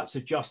that's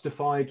a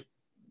justified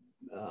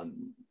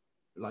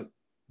like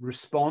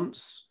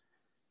response.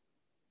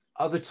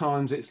 Other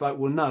times it's like,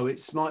 well, no,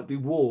 it might be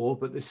war,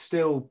 but there's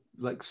still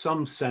like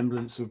some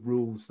semblance of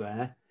rules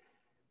there.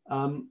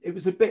 It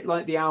was a bit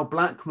like the Al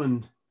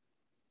Blackman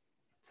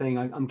thing.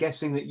 I'm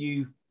guessing that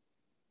you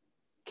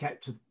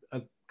kept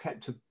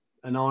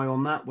an eye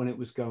on that when it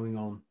was going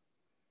on.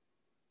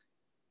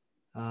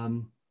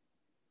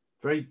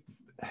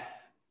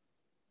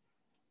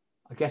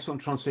 I guess what I'm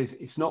trying to say is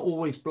it's not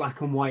always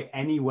black and white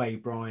anyway,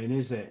 Brian,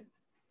 is it?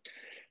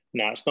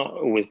 No, it's not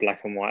always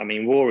black and white. I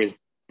mean, war is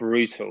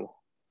brutal.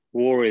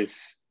 War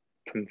is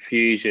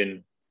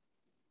confusion.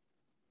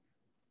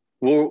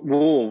 War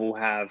will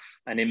have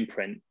an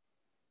imprint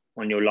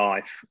on your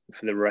life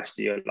for the rest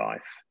of your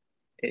life.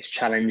 It's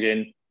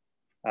challenging.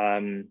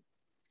 And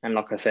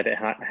like I said, it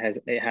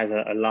has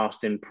a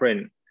lasting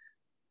print.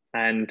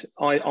 And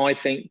I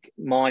think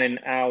mine and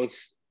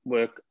ours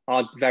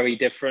are very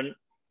different.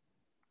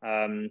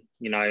 You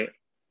know,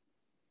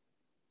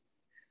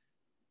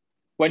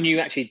 when you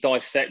actually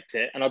dissect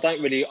it, and I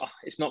don't really,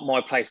 it's not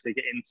my place to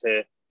get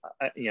into,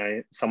 you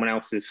know, someone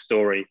else's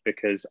story,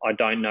 because I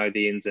don't know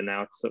the ins and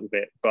outs of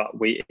it, but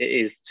it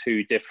is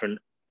two different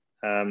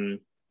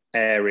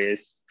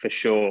areas for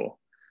sure.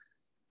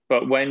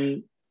 But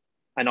and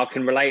I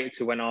can relate it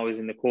to when I was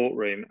in the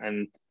courtroom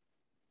and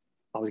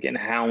I was getting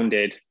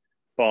hounded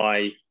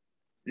by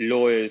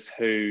lawyers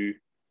who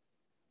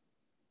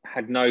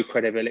had no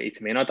credibility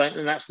to me.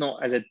 And that's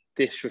not as a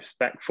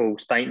disrespectful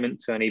statement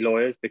to any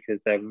lawyers,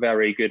 because they're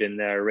very good in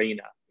their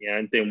arena, you know,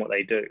 and doing what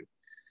they do.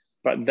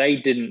 But they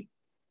didn't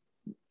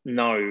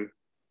know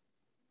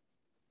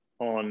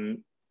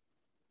on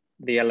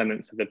the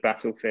elements of the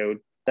battlefield.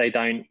 They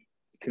don't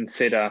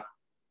consider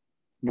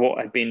what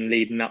had been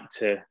leading up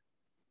to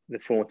the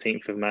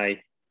 14th of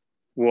May,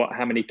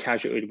 how many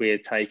casualties we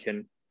had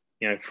taken,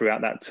 you know,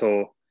 throughout that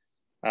tour,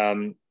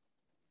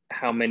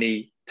 how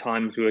many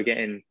times we were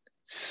getting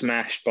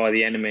smashed by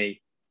the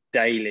enemy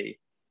daily,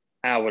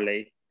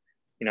 hourly.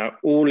 You know,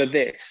 all of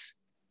this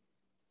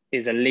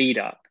is a lead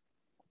up,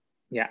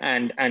 yeah,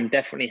 and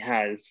definitely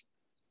has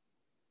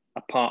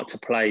a part to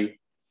play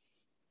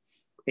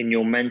in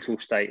your mental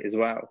state as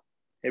well.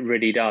 It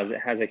really does.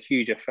 It has a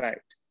huge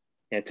effect,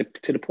 you know,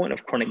 to the point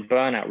of chronic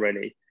burnout,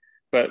 really.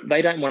 But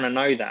they don't want to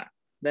know that.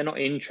 They're not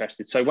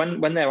interested. So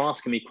when they're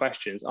asking me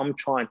questions, I'm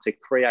trying to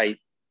create,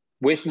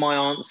 with my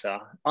answer,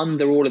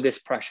 under all of this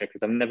pressure,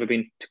 because I've never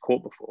been to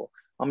court before,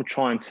 I'm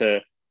trying to,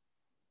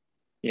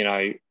 you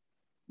know,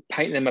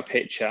 paint them a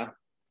picture,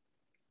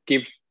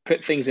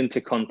 put things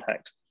into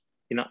context.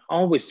 You know,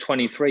 I was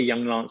 23,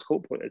 young Lance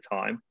Corporal at the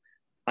time.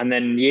 And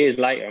then years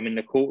later, I'm in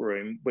the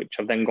courtroom, which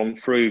I've then gone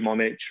through my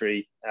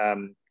military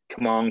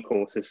command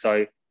courses.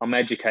 So I'm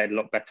educated a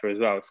lot better as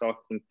well. So I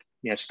can,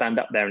 you know, stand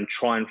up there and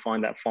try and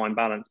find that fine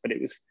balance. But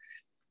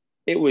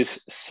it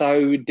was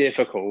so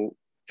difficult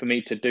for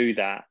me to do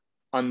that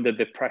under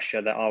the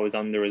pressure that I was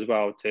under as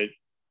well,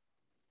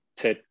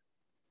 to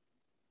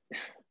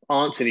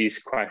answer these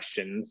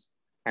questions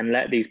and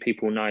let these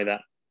people know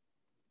that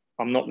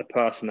I'm not the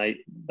person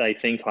they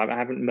think I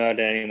haven't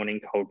murdered anyone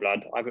in cold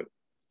blood. I haven't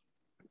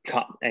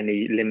cut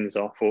any limbs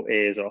off or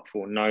ears off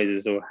or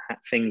noses or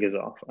fingers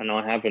off. And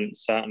I haven't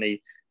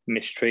certainly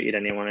mistreated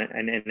anyone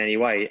in any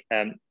way.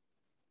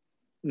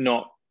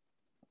 Not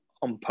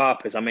on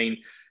purpose. I mean,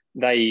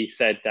 they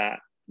said that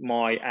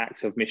my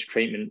acts of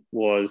mistreatment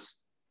was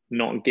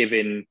not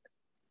giving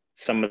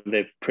some of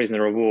the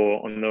prisoner of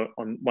war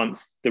on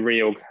once the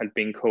reorg had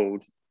been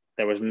called.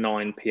 There was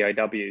 9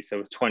 POWs. There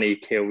was 20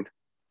 killed,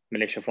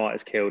 militia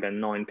fighters killed, and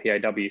 9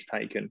 POWs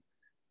taken.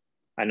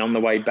 And on the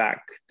way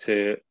back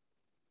to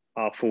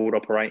our forward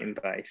operating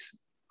base,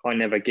 I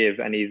never give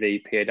any of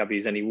the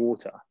POWs any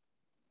water,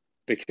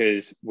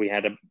 because we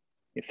had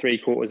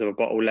 3/4 of a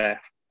bottle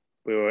left.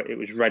 It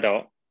was red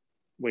hot.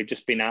 We'd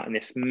just been out in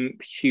this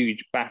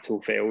huge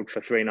battlefield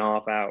for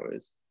 3.5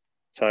 hours.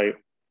 So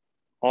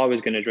I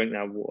was going to drink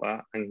that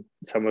water, and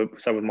so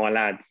with my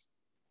lads.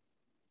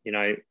 You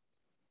know,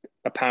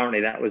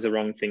 apparently that was the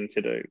wrong thing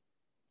to do,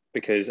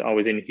 because I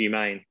was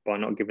inhumane by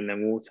not giving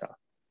them water.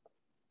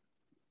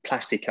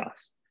 Plastic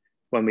cuffs.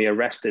 When we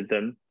arrested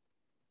them,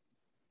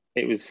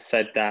 it was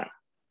said that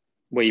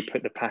we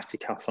put the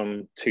plastic cuffs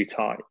on too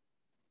tight.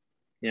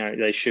 You know,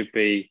 they should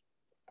be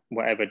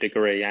whatever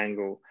degree,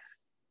 angle.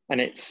 And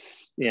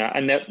it's, you know,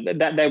 and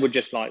that they were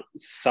just like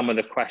some of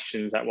the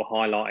questions that were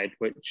highlighted,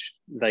 which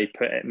they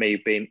put at me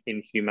being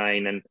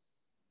inhumane. And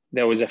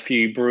there was a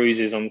few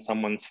bruises on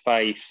someone's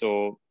face,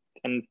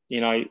 and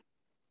you know,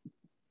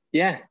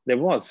 yeah, there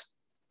was.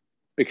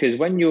 Because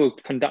when you're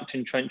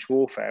conducting trench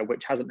warfare,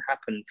 which hasn't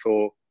happened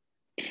for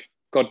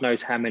God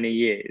knows how many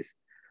years,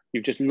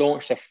 you've just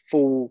launched a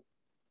full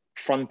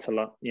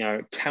frontal, you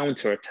know,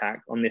 counter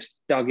attack on this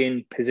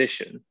dug-in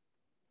position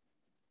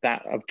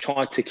that have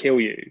tried to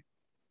kill you.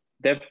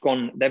 They've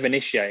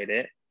initiated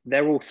it.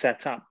 they're all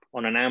set up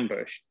on an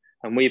ambush,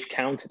 and we've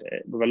countered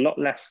it with a lot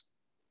less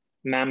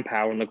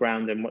manpower on the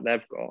ground than what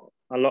they've got,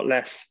 a lot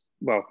less,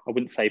 well, I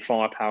wouldn't say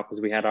firepower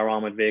because we had our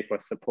armoured vehicle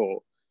as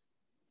support,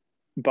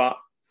 but,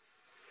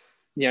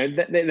 you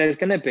know, there's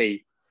going to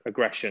be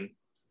aggression.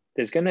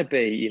 There's going to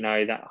be, you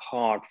know, that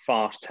hard,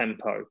 fast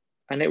tempo.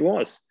 And it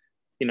was,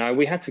 you know,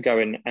 we had to go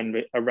in and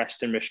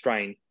arrest and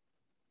restrain.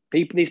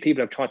 These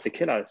people have tried to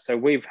kill us. So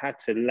we've had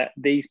to let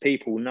these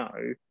people know,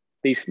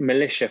 these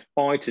militia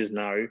fighters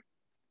know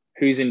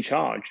who's in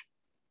charge,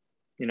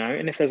 you know,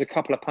 and if there's a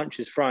couple of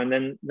punches thrown,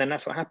 then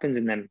that's what happens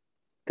in them.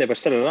 They were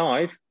still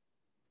alive,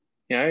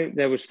 you know,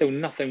 there was still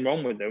nothing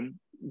wrong with them.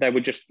 They were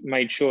just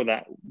made sure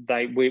that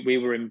we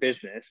were in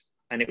business,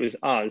 and it was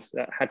us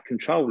that had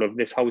control of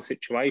this whole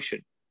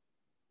situation.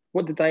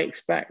 What did they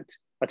expect?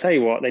 I tell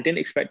you what, they didn't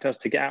expect us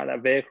to get out of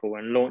that vehicle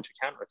and launch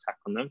a counterattack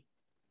on them.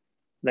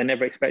 They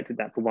never expected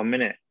that for 1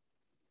 minute.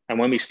 And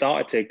when we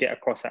started to get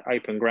across that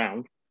open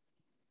ground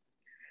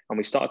and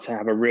we started to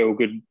have a real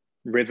good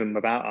rhythm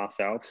about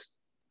ourselves,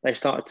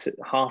 half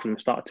of them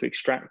started to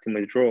extract and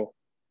withdraw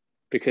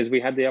because we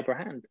had the upper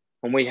hand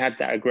and we had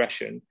that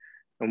aggression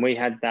and we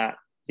had that,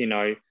 you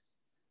know,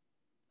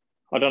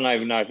 I don't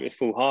even know if it was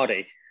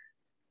foolhardy,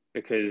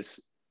 because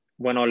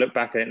when I look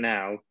back at it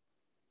now,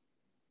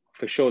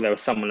 for sure there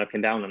was someone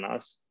looking down on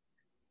us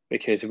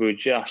because we were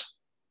just,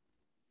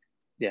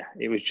 yeah,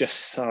 it was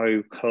just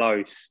so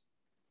close,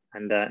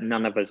 and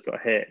none of us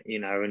got hit, you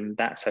know, and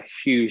that's a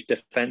huge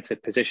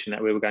defensive position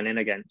that we were going in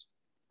against.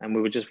 And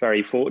we were just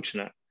very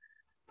fortunate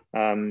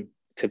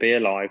to be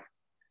alive.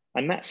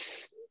 And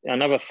that's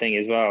another thing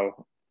as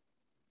well.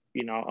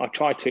 You know, I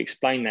tried to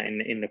explain that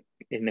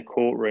in the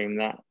courtroom,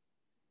 that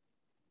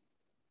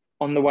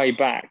on the way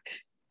back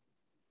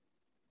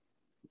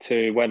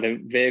to where the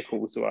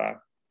vehicles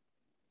were,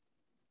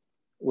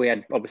 we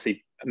had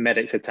obviously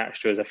medics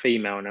attached to us, a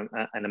female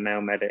and a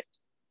male medic.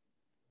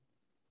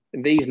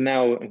 These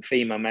male and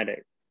female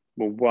medics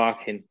were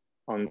working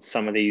on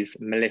some of these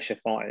militia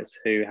fighters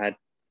who had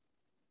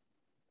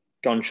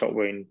gunshot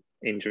wound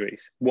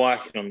injuries,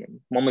 working on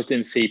them. One was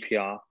doing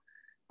CPR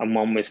and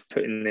one was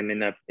putting them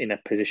in a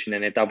position,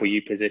 in a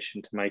W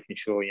position, to making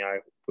sure, you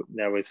know,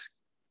 there was,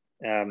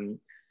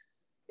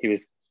 he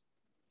was,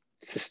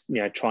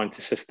 you know, trying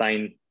to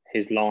sustain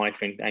his life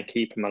and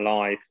keep him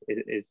alive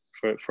is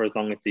for as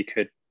long as he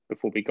could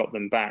before we got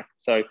them back.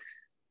 So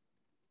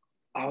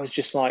I was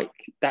just like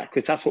that,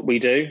 because that's what we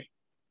do.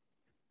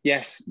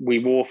 Yes, we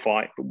war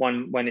fight, but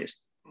when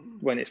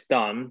it's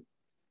done,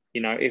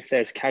 you know, if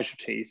there's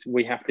casualties,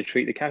 we have to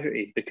treat the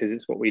casualties because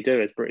it's what we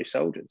do as British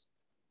soldiers.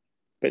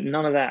 But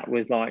none of that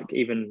was like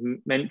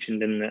even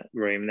mentioned in the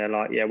room. They're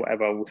like, yeah,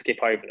 whatever, we'll skip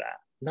over that.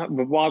 No,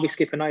 but why are we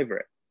skipping over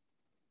it?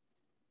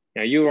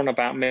 You know, you were on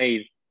about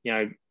me, you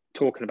know,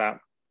 talking about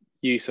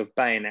use of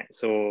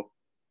bayonets, or,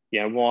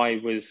 you know, why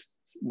was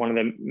one of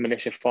the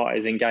militia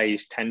fighters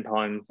engaged 10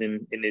 times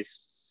in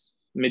his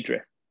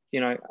midriff, you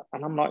know?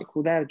 And I'm like,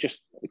 well, they're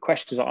just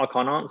questions that I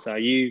can't answer.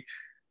 You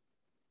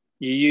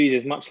use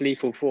as much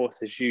lethal force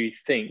as you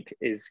think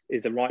is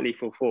the right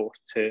lethal force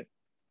to,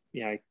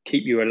 you know,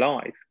 keep you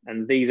alive.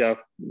 And these are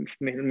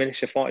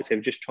militia fighters who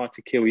have just tried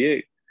to kill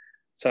you.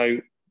 So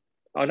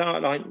I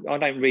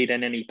don't read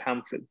in any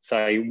pamphlet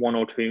say 1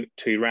 or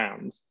 2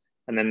 rounds,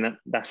 and then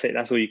that's it.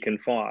 That's all you can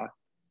fire.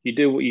 You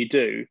do what you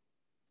do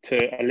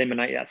to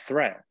eliminate that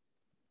threat.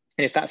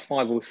 And if that's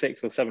 5 or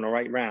 6 or 7 or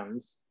 8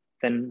 rounds,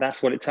 then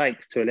that's what it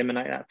takes to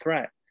eliminate that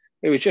threat.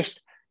 It was just,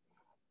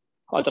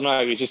 I don't know,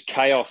 it was just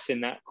chaos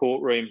in that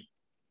courtroom.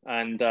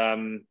 And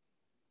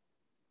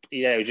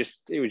yeah,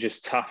 it was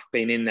just tough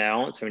being in there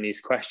answering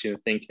these questions,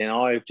 thinking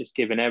I've just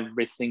given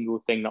every single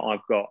thing that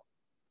I've got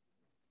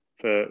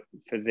for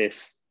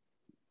this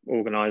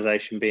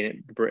organisation,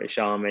 being the British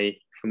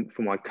Army,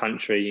 for my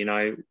country. You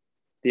know,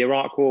 the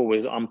Iraq War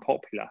was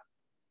unpopular.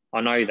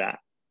 I know that,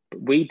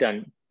 but we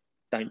don't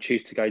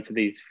choose to go to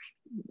these,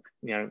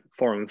 you know,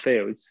 foreign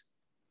fields.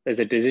 There's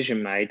a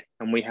decision made,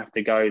 and we have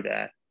to go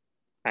there.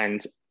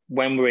 And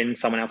when we're in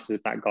someone else's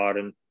back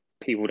garden,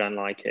 people don't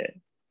like it.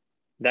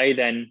 They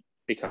then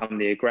become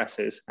the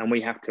aggressors, and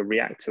we have to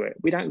react to it.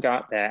 We don't go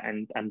out there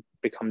and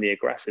become the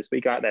aggressors.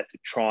 We go out there to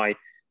try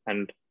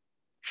and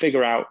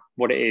figure out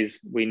what it is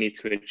we need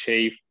to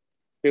achieve,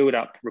 build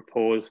up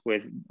rapport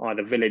with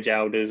either village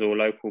elders or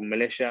local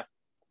militia,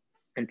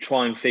 and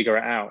try and figure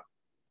it out.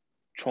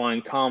 Try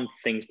and calm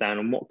things down,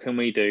 and what can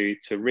we do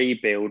to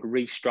rebuild,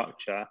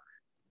 restructure,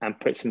 and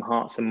put some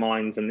hearts and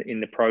minds in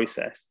the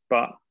process.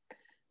 But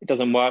it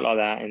doesn't work like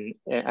that.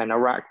 And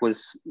Iraq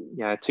was,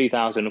 you know,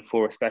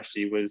 2004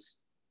 especially was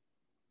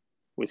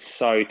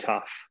so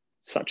tough,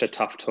 such a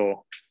tough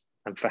tour.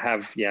 And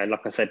like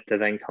I said, to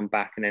then come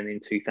back and then in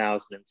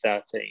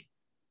 2013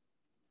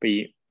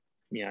 be,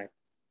 you know,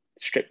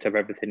 stripped of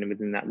everything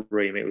within that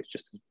room, it was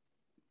just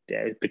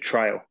a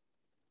betrayal.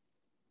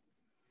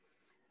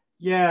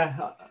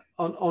 Yeah,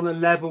 on a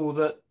level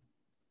that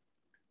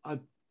I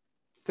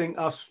think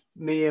us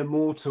mere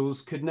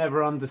mortals could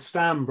never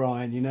understand,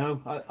 Brian. You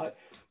know,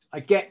 I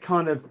get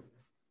kind of,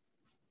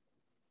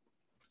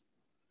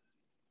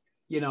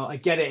 you know, I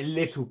get it a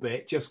little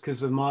bit just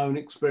because of my own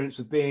experience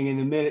of being in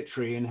the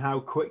military and how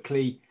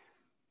quickly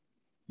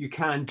you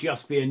can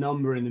just be a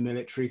number in the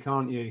military,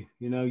 can't you?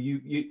 You know,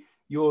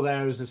 you're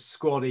there as a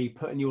squaddy,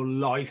 putting your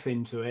life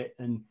into it,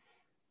 and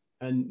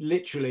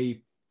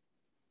literally,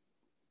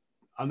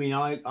 I mean,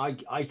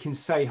 I can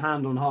say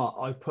hand on heart,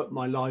 I put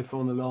my life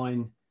on the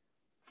line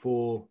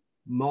for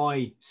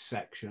my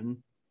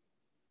section,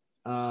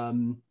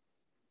 and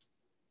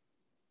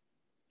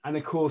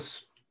of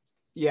course,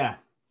 yeah,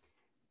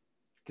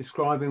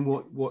 describing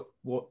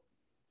what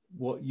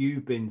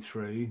you've been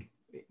through,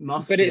 it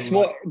must. But it's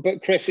like...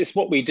 but Chris, it's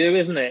what we do,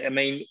 isn't it? I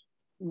mean,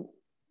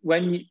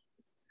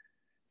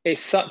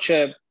 it's such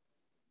a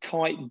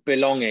tight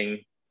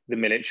belonging, the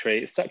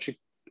military. It's such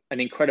an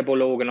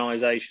incredible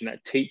organisation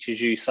that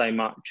teaches you so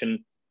much. And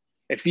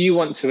if you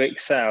want to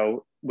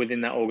excel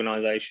within that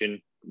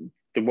organisation,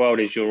 the world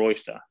is your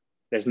oyster.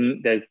 There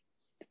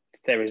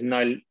is no,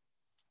 you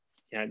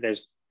know,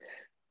 there's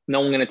no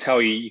one going to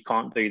tell you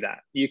can't do that.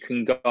 You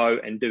can go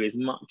and do as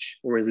much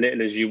or as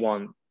little as you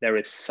want. There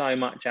is so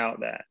much out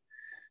there.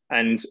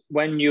 And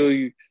when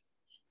you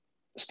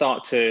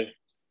start to,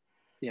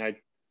 you know,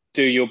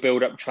 do your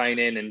build-up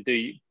training and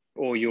do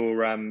all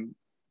your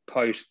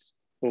post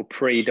or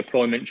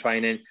pre-deployment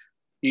training,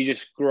 you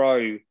just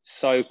grow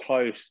so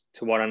close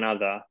to one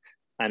another.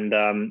 And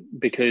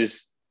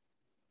because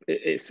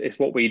it's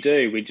what we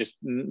do, we just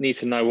need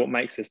to know what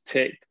makes us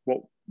tick,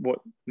 what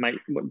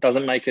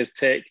doesn't make us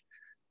tick,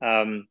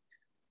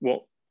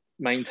 what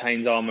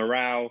maintains our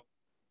morale,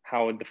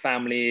 how the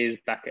family is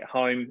back at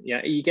home. You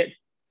know, you get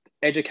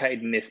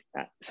educated in this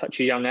at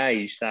such a young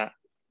age that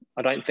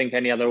I don't think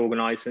any other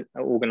organisation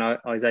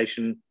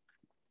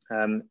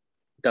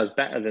does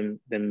better than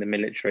the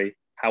military.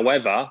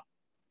 However,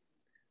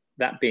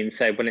 that being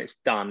said, when it's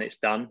done, it's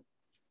done.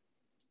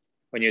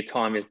 When your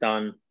time is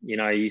done, you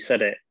know, you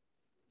said it,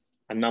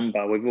 a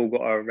number. We've all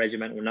got a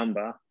regimental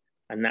number,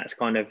 and that's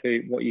kind of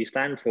what you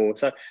stand for.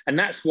 So, and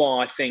that's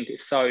why I think it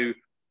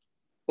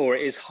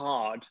is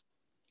hard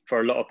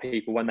for a lot of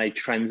people when they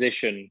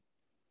transition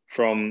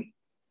from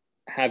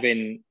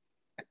having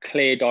a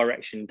clear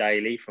direction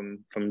daily,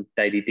 from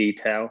daily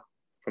detail,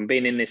 from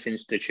being in this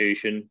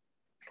institution,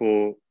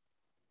 for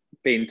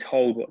being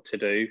told what to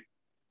do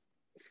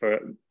for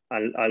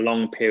a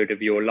long period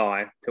of your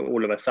life, to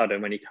all of a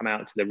sudden when you come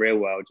out to the real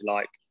world, you're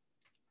like,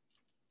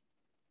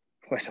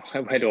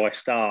 where do I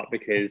start?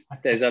 Because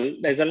there's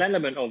an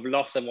element of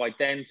loss of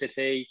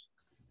identity.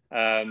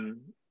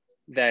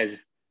 There's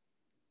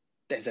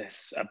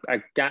a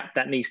gap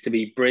that needs to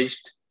be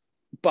bridged,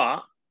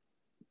 but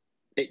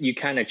you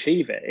can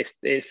achieve it.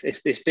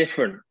 It's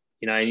different,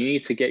 you know. You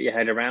need to get your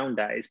head around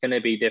that. It's going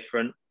to be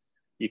different.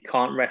 You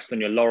can't rest on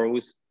your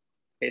laurels.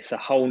 It's a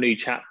whole new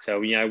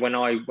chapter. You know, when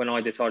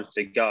I decided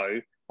to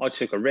go, I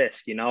took a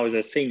risk. You know, I was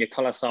a senior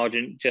colour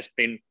sergeant, just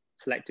been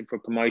selected for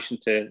promotion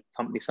to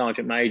company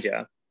sergeant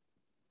major,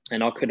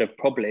 and I could have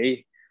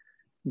probably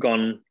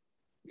gone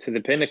to the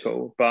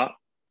pinnacle, but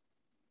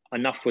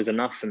enough was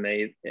enough for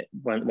me.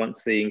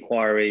 Once the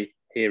inquiry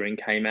hearing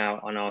came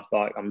out, and I was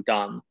like, I'm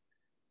done.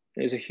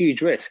 It was a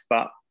huge risk,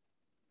 but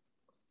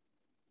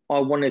I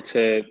wanted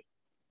to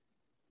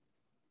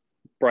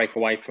break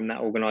away from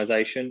that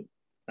organisation.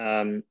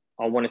 I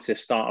wanted to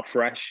start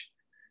afresh,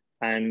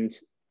 and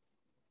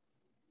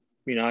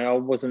you know,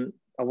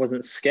 I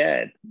wasn't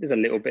scared. There's a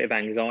little bit of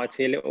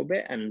anxiety, a little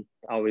bit, and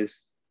I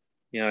was,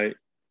 you know,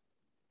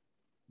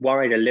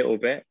 worried a little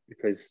bit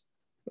because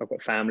I've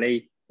got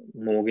family,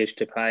 mortgage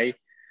to pay,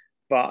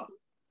 but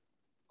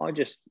I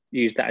just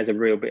used that as a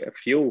real bit of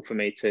fuel for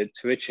me to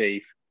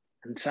achieve.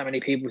 And so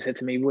many people said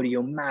to me, Woody,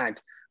 you're mad.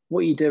 What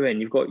are you doing?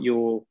 You've got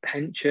your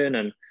pension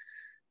and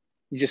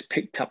you just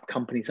picked up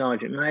company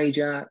sergeant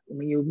major. I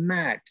mean, you're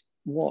mad.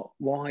 What?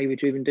 Why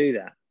would you even do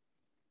that?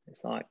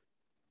 It's like,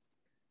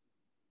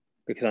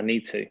 because I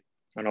need to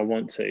and I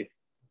want to,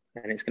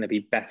 and it's going to be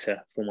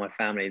better for my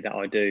family that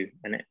I do.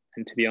 And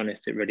to be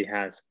honest, it really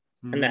has.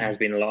 And there has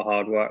been a lot of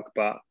hard work,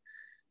 but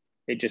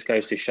it just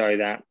goes to show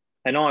that.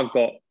 And I've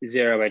got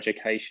zero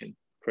education,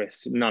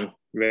 Chris, none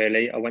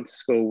really. I went to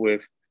school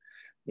with,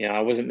 you know,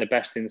 I wasn't the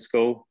best in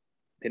school,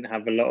 didn't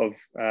have a lot of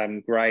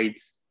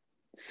grades,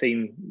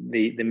 seen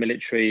the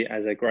military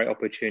as a great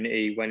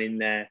opportunity, went in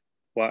there,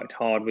 worked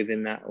hard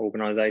within that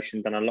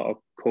organisation, done a lot of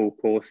cool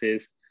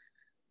courses,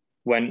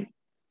 went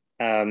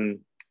on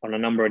a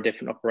number of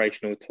different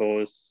operational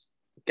tours,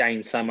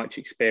 gained so much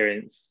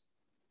experience.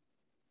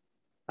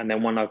 And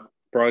then when I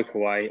broke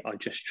away, I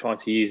just tried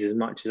to use as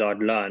much as I'd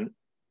learned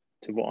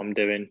to what I'm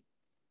doing,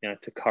 you know,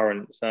 to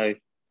current. So,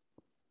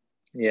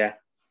 yeah.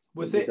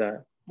 Was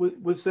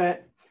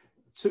that,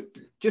 so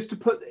just to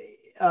put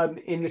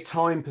in the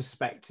time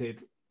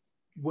perspective,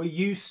 were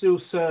you still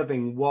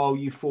serving while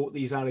you fought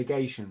these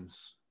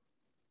allegations?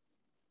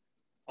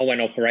 I went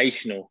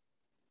operational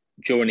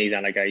during these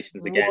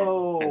allegations again.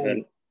 Whoa.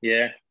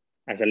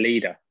 As a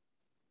leader.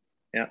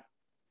 Yeah.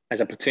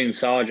 As a platoon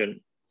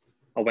sergeant,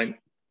 I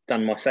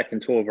done my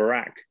second tour of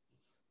Iraq.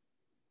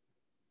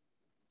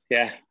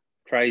 Yeah,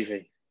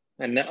 crazy.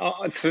 And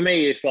for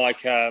me, it's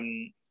like,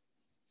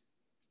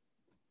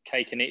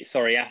 cake and eat.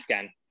 Sorry,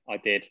 Afghan. I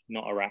did,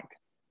 not Iraq.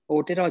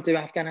 Or did I do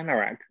Afghan and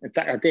Iraq? In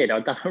fact, I did.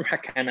 I've done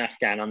Iraq and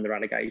Afghan under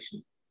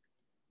allegations.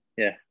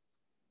 Yeah.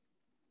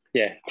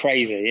 Yeah,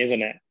 crazy,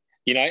 isn't it?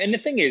 You know, and the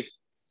thing is,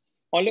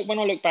 when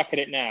I look back at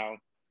it now,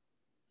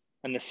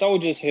 and the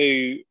soldiers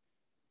who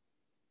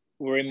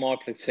were in my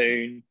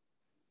platoon,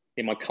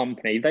 in my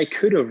company, they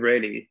could have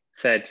really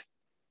said,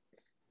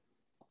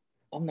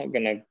 I'm not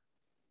going to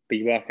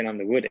be working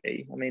under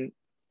Woody. I mean,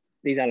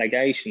 these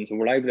allegations are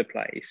all over the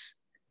place.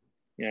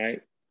 You know,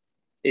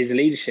 his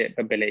leadership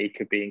ability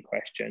could be in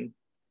question.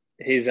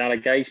 His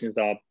allegations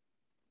are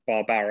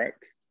barbaric.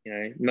 You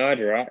know,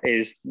 murderer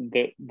is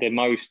the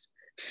most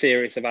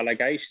serious of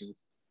allegations.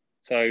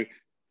 So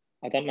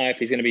I don't know if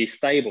he's going to be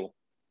stable.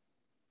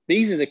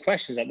 These are the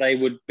questions that they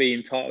would be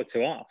entitled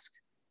to ask.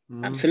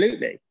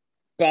 Absolutely.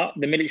 But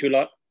the military were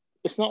like,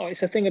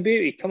 it's a thing of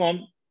beauty. Come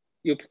on,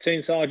 you're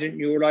platoon sergeant,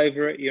 you're all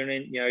over it, you're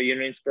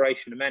an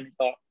inspiration to men. It's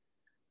like,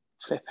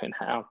 flipping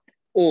hell.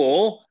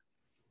 Or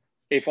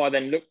if I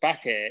then look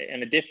back at it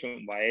in a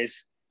different way,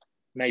 is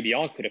maybe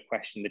I could have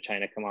questioned the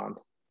chain of command.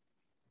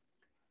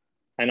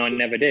 And I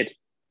never did.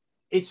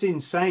 It's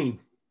insane.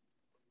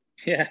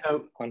 Yeah,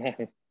 I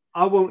know.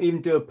 I won't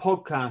even do a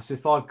podcast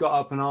if I've got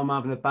up and I'm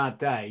having a bad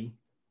day,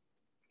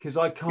 because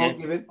I can't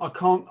give it.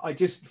 I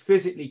just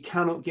physically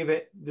cannot give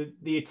it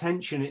the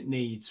attention it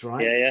needs.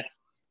 Right? Yeah.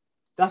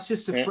 That's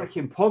just a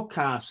freaking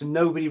podcast, and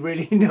no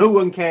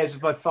one cares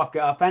if I fuck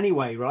it up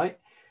anyway, right?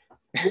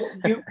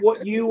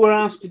 What you were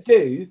asked to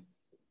do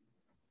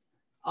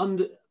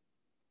under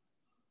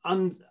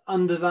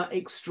that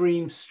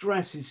extreme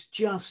stress is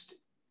just,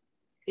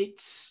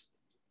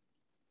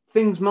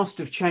 things must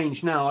have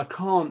changed now. I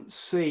can't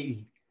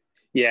see.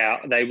 Yeah,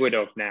 they would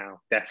have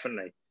now,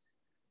 definitely.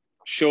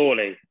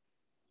 Surely.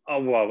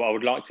 Oh, well, I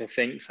would like to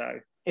think so.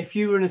 If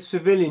you were in a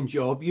civilian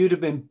job, you'd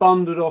have been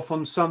bundled off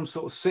on some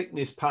sort of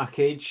sickness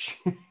package.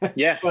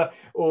 Yeah.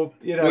 Or,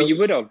 you know. Well, you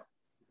would have.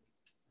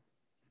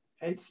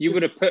 You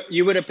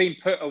would have been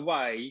put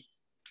away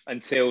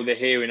until the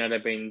hearing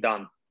had been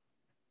done.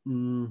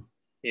 You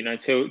know,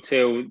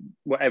 till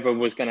whatever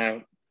was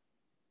gonna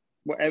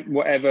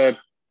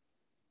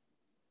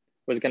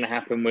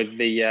happen with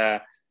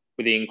the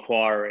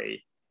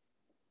inquiry.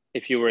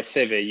 If you were a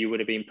civvy, you would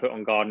have been put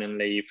on gardening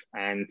leave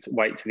and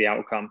wait to the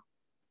outcome.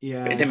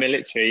 Yeah. But in the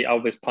military, I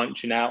was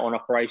punching out on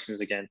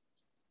operations again.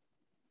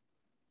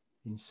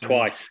 Insane.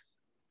 Twice.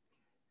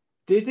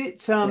 Did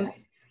it?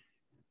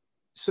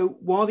 So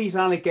while these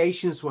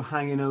allegations were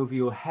hanging over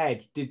your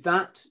head, did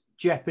that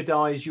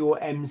jeopardize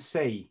your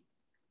MC?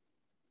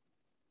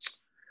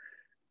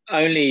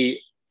 Only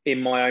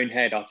in my own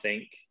head, I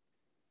think,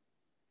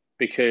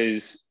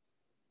 because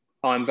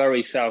I'm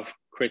very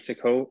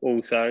self-critical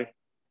also,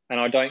 and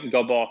I don't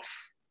gob off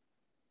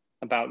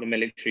about the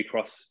military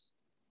cross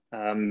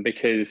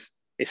because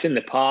it's in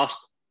the past.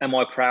 Am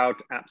I proud?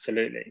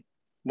 Absolutely.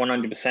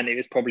 100%. It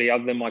was probably,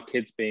 other than my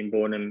kids being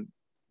born and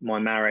my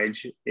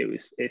marriage,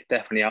 it's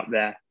definitely up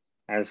there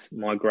as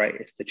my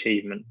greatest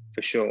achievement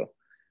for sure.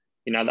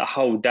 You know, the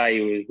whole day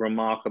was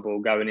remarkable,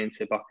 going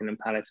into Buckingham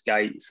Palace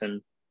gates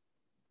and,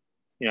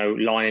 you know,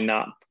 lining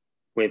up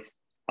with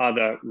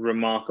other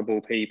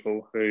remarkable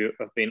people who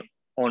have been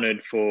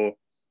honoured for,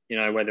 you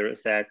know, whether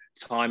it's their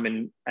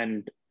time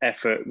and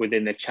effort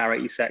within the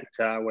charity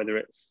sector, whether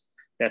it's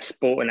their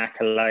sporting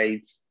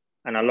accolades,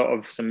 and a lot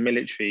of some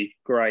military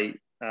great,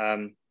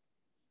 you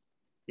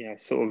know,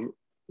 sort of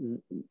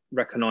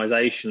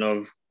recognition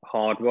of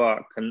hard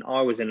work. And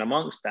I was in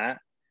amongst that.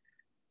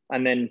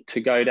 And then to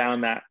go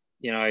down that,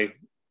 you know,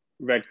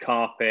 red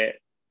carpet,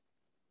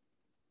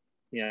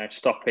 you know,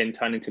 stopping,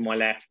 turning to my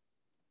left,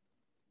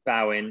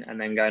 bowing, and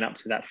then going up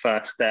to that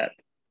first step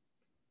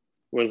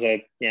was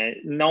you know,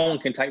 no one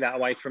can take that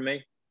away from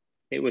me.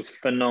 It was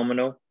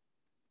phenomenal.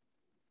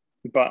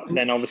 But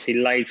then obviously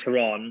later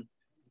on.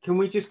 Can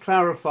we just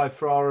clarify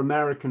for our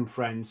American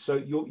friends? So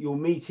you're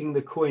meeting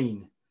the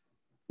Queen.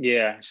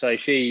 Yeah. So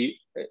she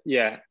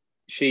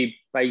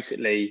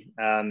basically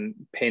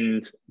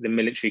pinned the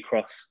military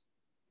cross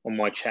on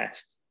my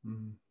chest.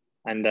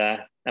 And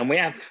we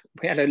had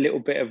a little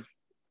bit of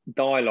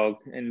dialogue,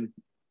 and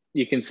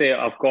you can see it.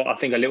 I've got, I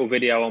think, a little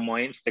video on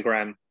my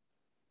Instagram,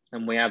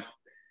 and we have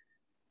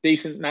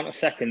decent amount of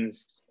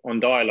seconds on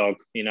dialogue.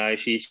 You know,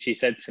 she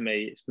said to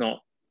me, it's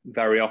not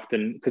very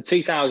often, because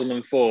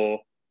 2004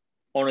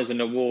 honours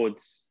and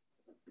awards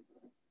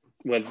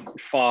were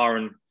far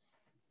and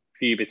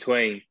few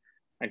between,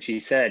 and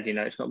she said, you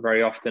know, it's not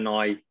very often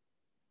I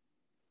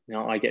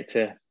get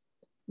to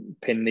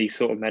pin these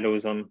sort of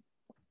medals on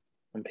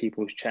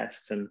people's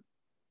chests, and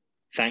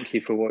thank you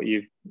for what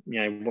you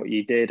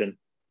did, and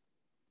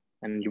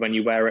when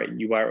you wear it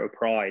with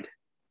pride.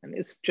 And it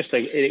was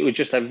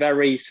just a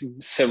very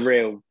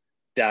surreal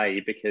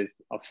day, because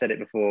I've said it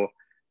before,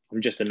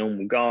 I'm just a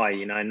normal guy,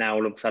 you know. Now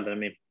all of a sudden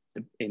I'm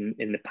in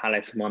the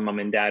palace with my mum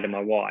and dad and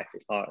my wife.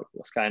 It's like,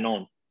 what's going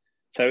on?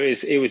 So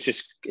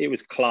it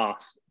was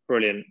class,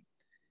 brilliant.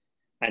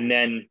 And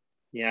then,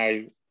 you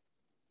know,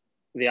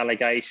 the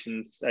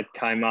allegations had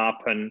come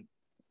up, and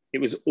it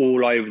was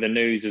all over the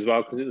news as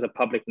well, because it was a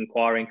public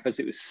inquiry, because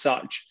it was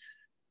such,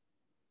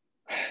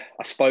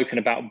 I've spoken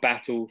about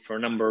Battle for a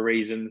number of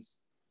reasons.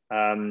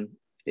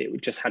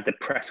 It just had, the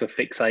press were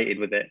fixated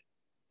with it,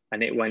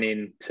 and it went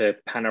into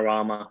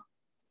Panorama,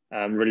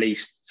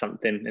 released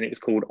something, and it was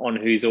called On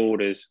Whose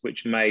Orders,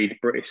 which made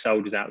British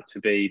soldiers out to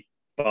be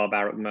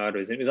barbaric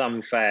murderers. It was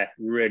unfair,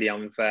 really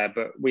unfair,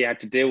 but we had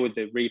to deal with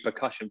the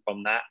repercussion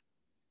from that.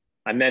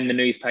 And then the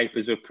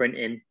newspapers were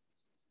printing.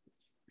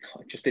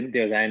 I just didn't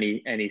do us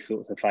any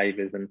sorts of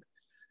favours. And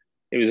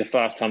it was the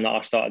first time that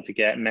I started to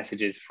get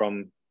messages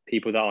from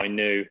people that I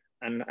knew,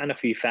 and a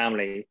few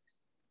family,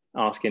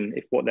 asking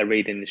if what they're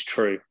reading is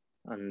true.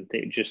 And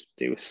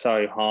it was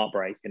so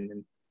heartbreaking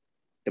and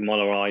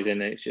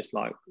demoralising. It's just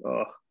like,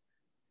 oh,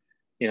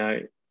 you know,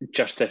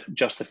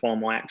 justify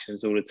my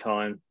actions all the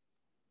time.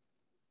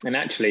 And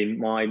actually,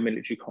 my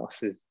military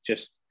cross is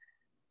just,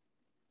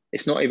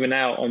 it's not even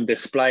out on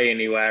display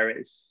anywhere.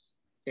 It's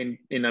in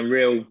a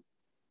real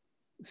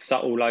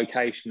subtle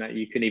location that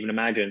you can even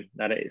imagine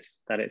that it's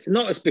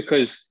not. It's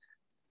because,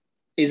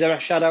 is there a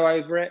shadow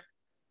over it?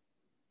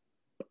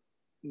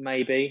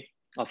 Maybe.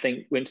 I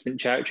think Winston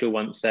Churchill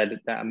once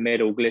said that a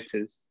medal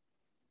glitters,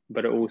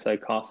 but it also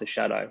casts a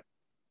shadow.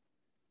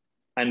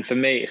 And for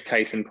me, it's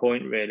case in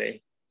point,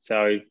 really.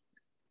 So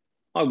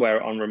I wear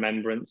it on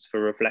remembrance for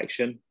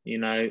reflection. You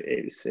know,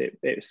 it's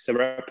a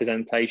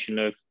representation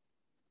of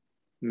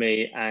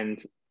me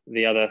and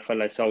the other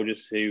fellow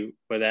soldiers who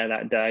were there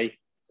that day,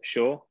 for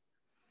sure.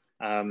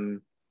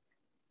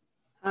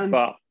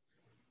 But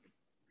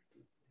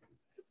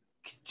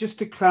just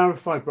to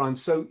clarify, Brian,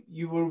 so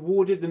you were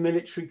awarded the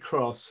Military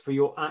Cross for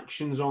your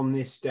actions on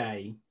this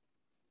day.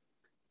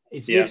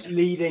 Is this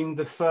leading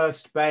the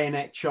first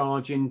bayonet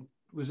charge in,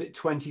 was it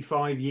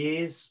 25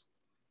 years?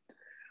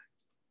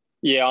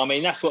 Yeah, I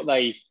mean, that's what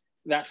they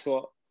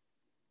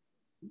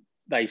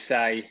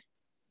say.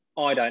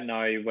 I don't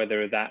know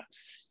whether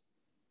that's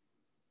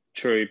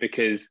true,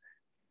 because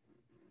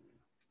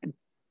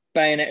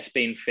bayonets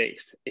being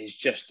fixed is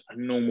just a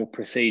normal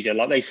procedure.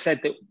 Like they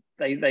said that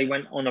they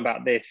went on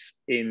about this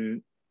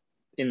in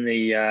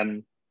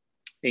the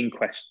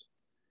inquest,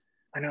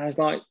 and I was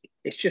like,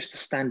 it's just a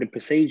standard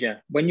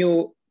procedure. When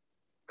you're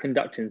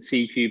conducting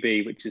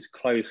CQB, which is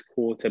close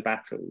quarter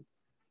battle,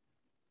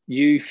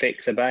 you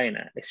fix a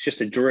bayonet. It's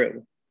just a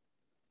drill.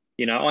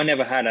 You know, I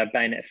never had a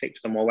bayonet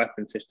fixed on my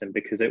weapon system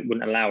because it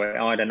wouldn't allow it.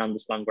 I had an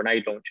underslung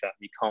grenade launcher.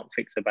 You can't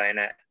fix a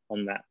bayonet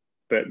on that.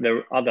 But there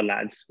were other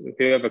lads,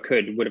 whoever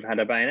could, would have had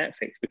a bayonet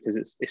fixed because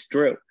it's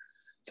drill.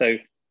 So,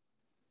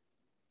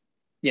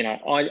 you know,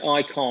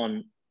 I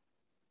can't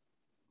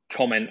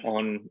comment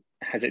on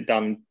has it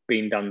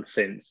been done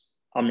since.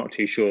 I'm not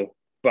too sure.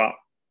 But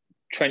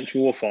trench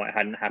warfight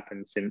hadn't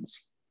happened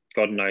since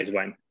God knows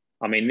when.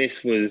 I mean,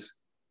 this was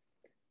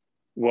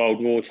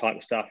World War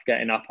type stuff,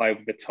 getting up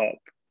over the top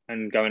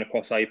and going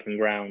across open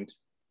ground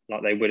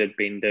like they would have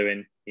been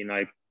doing, you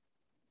know,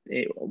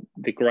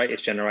 the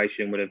greatest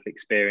generation would have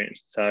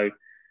experienced. So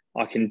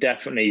I can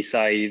definitely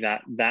say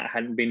that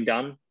hadn't been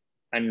done,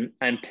 and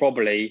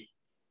probably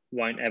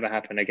won't ever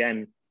happen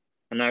again.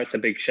 I know it's a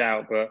big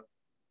shout, but,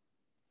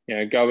 you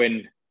know,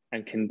 going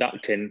and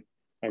conducting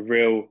a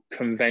real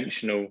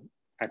conventional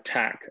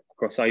attack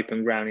across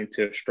open ground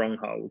into a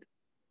stronghold,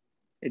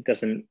 it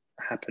doesn't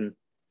happen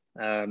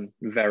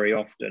very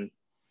often.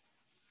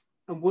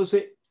 And was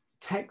it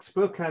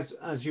textbook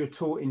as you're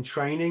taught in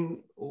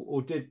training,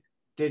 or did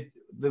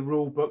the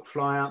rule book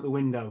fly out the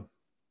window?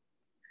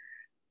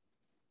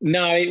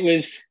 No,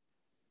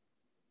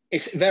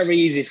 it's very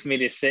easy for me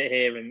to sit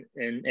here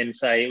and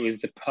say it was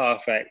the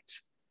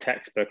perfect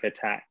textbook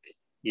attack.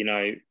 You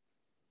know,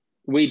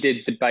 we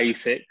did the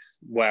basics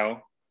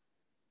well,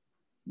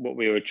 what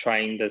we were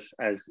trained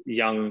as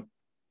young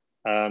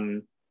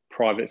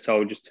private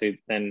soldiers to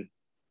then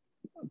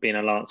being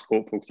a lance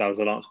corporal, because I was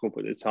a lance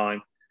corporal at the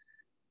time.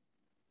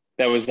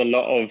 There was a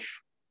lot of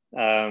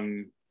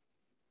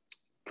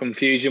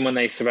confusion when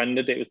they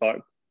surrendered. It was like,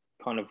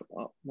 kind of,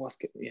 what's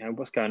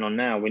going on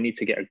now? We need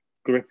to get a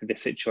grip of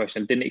this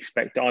situation. I didn't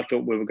expect it. I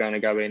thought we were going to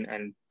go in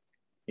and,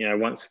 you know,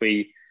 once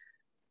we,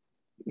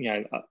 you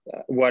know,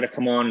 a word of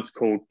command is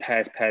called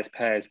pairs,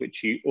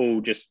 which you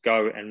all just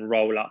go and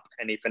roll up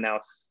anything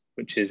else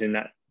which is in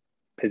that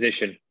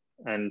position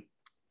and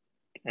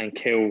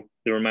kill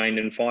the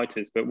remaining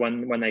fighters. But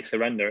when they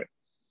surrender,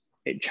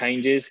 it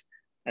changes.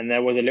 And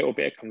there was a little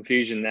bit of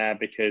confusion there,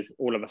 because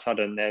all of a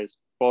sudden there's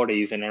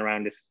bodies in and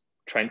around this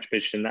trench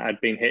position that had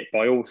been hit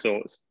by all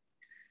sorts,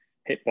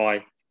 hit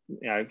by,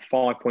 you know,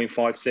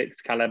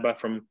 5.56 caliber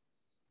from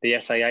the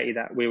SA-80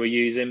 that we were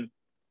using,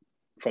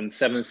 from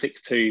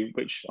 7.62,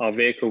 which our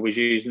vehicle was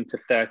using, to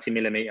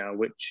 30mm,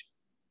 which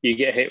you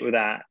get hit with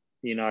that,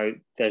 you know,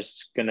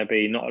 there's going to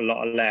be not a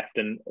lot left.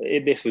 And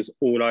this was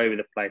all over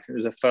the place. It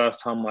was the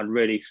first time I'd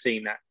really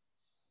seen that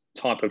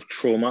type of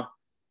trauma.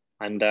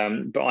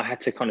 And but I had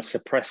to kind of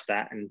suppress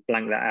that and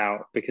blank that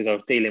out, because I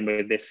was dealing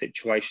with this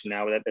situation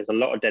now that there's a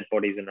lot of dead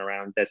bodies in and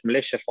around. There's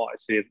militia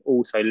fighters who have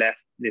also left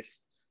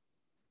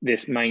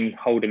this main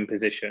holding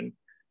position,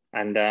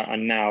 and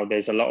now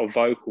there's a lot of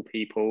vocal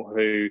people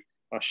who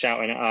are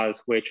shouting at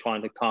us. We're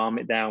trying to calm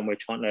it down. We're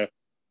trying to,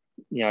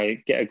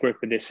 get a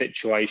grip of this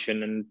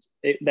situation, and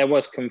there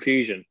was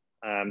confusion.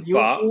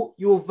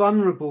 You're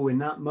vulnerable in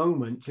that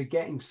moment to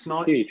getting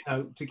sniped,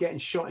 to getting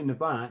shot in the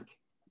back.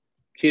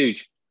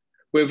 Huge.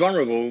 We're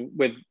vulnerable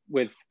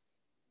with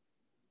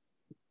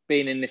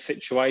being in this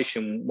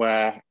situation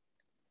where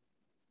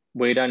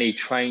we'd only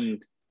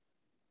trained,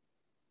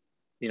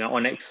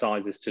 on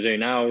exercises to do.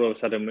 Now all of a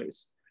sudden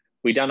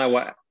we don't know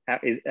what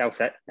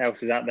else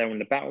is out there on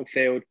the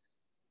battlefield.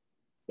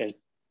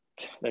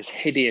 There's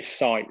hideous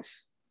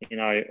sights,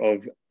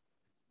 of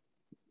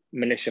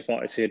militia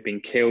fighters who had been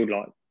killed,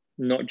 like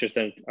not just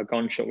a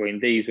gunshot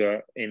wound. These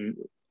were in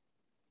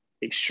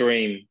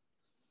extreme,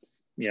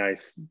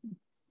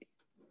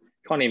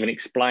 can't even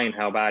explain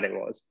how bad it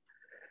was.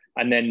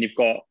 And then you've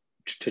got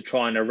to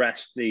try and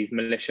arrest these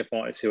militia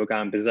fighters who are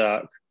going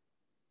berserk.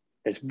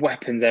 There's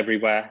weapons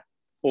everywhere,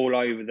 all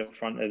over the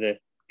front of the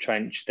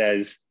trench.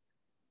 There's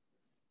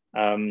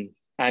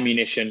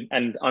ammunition.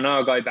 And I know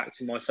I'll go back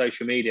to my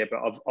social media, but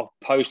I've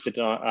posted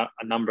a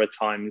number of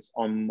times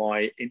on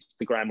my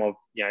Instagram of,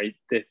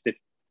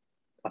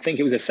 I think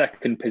it was a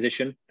second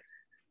position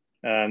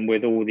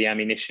with all the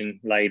ammunition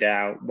laid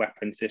out,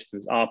 weapon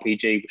systems,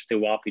 RPG,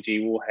 still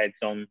RPG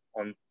warheads on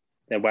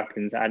their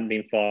weapons that hadn't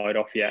been fired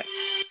off yet,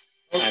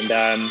 and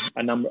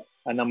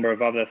a number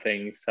of other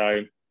things.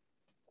 So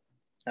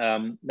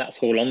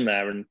that's all on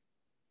there, and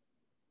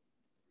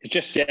it's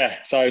just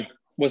So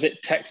was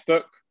it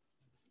textbook?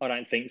 I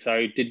don't think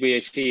so. Did we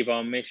achieve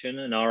our mission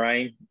and our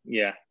aim?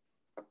 Yeah.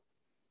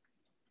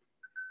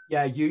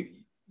 Yeah,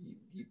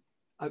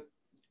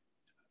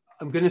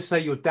 I'm going to say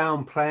you're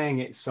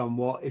downplaying it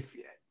somewhat. If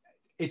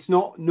it's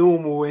not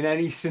normal in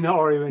any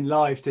scenario in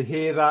life to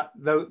hear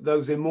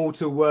those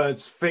immortal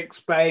words, "fix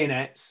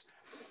bayonets,"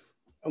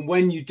 and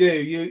when you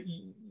do,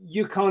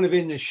 you're kind of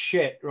in the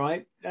shit,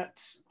 right?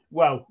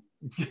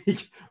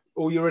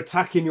 Or you're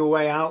attacking your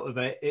way out of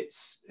it.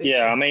 It's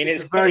a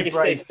very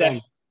brave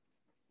thing.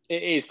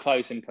 It is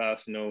close and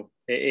personal.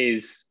 It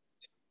is,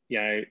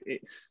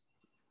 it's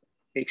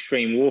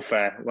extreme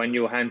warfare. When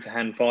you're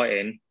hand-to-hand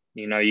fighting,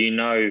 you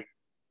know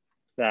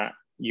that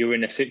you're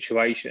in a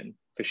situation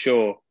for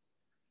sure.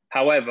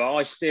 However,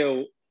 I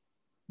still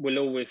will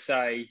always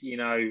say,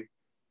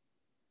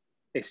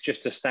 it's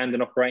just a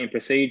standard operating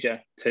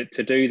procedure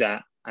to do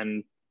that.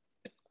 And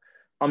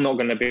I'm not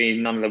going to be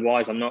none of the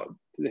wise.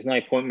 There's no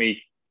point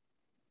me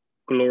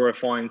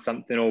glorifying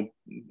something or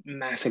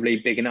massively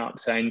bigging up,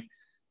 saying,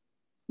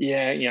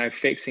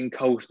 fixing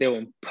cold steel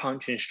and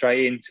punching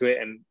straight into it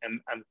and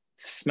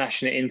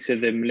smashing it into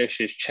the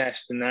militia's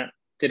chest and that.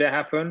 Did it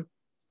happen?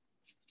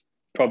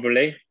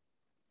 Probably,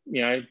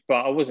 but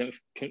I wasn't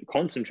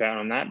concentrating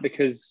on that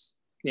because,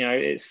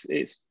 it's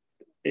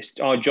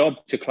our job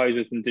to close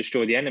with and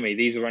destroy the enemy.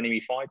 These are enemy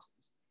fighters,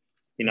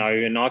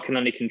 and I can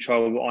only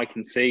control what I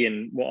can see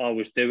and what I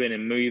was doing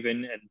and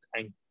moving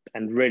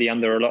and really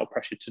under a lot of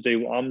pressure to do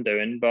what I'm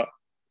doing. But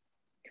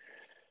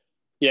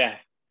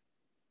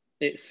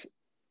it's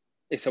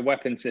a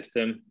weapon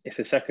system. It's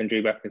a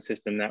secondary weapon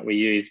system that we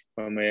use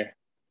when we're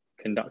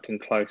conducting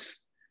close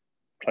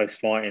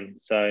fighting.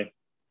 So,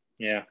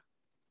 yeah.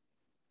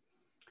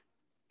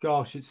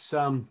 Gosh, it's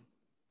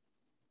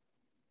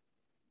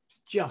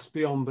just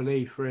beyond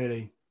belief,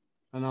 really.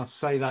 And I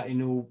say that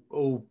in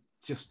all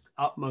just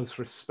utmost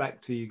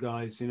respect to you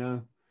guys.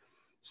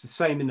 It's the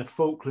same in the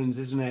Falklands,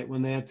 isn't it?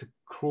 When they had to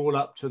crawl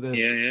up to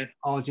the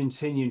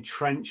Argentinian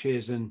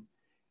trenches, and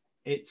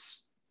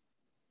there's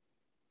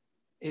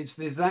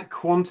that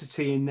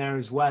quantity in there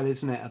as well,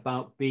 isn't it?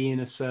 About being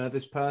a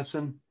service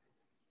person,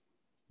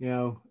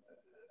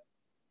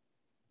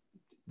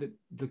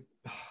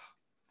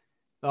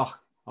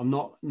 I'm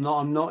not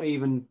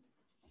even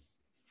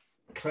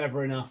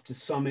clever enough to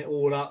sum it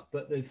all up,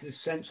 but there's this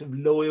sense of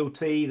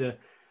loyalty, the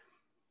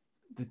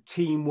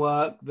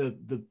teamwork,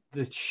 the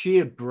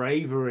sheer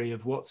bravery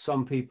of what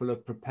some people are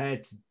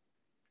prepared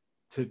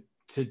to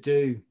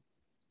do,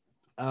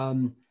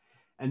 and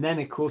then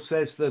of course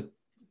there's the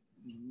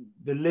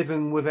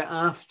living with it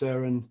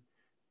after, and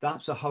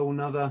that's a whole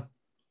nother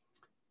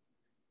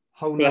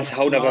battle. Yeah, it's a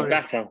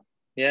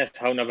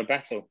whole nother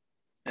battle.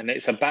 And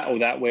it's a battle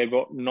that we're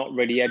not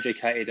really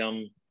educated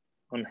on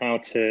how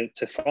to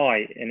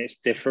fight. And it's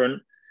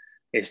different.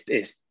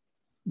 It's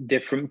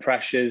different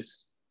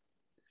pressures.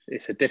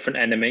 It's a different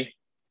enemy.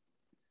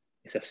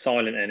 It's a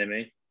silent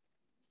enemy.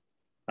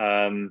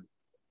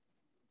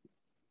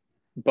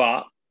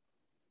 But,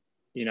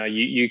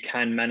 you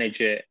can manage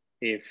it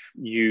if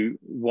you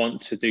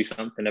want to do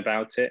something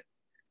about it.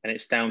 And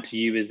it's down to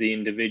you as the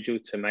individual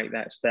to make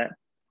that step.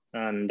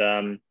 And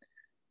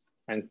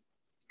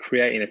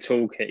creating a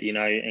toolkit,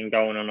 and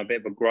going on a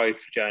bit of a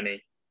growth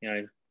journey.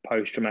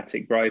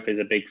 Post-traumatic growth is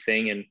a big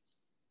thing, and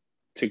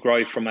to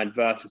grow from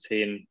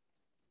adversity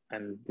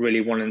and really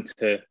wanting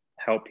to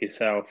help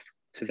yourself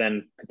to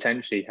then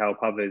potentially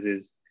help others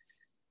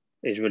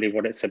is really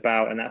what it's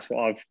about, and that's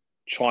what I've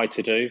tried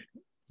to do.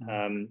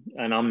 And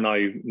I'm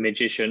no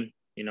magician,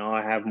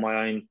 I have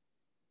my own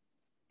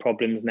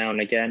problems now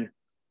and again,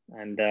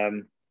 and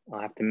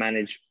I have to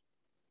manage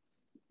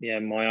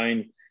my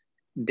own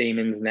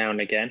demons now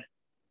and again.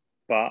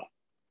 But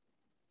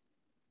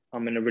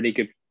I'm in a really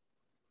good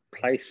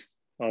place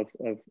of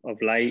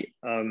late.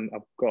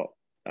 I've got,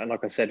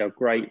 like I said, a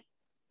great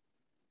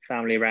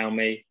family around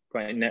me,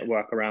 great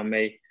network around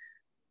me,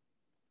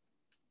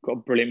 got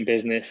a brilliant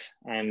business,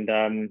 and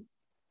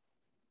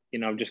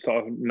I've just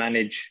got to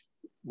manage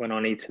when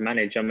I need to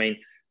manage. I mean,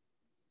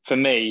 for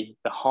me,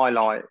 the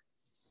highlight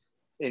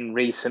in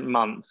recent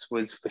months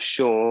was for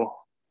sure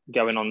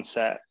going on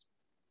set,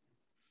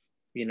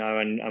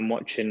 and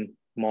watching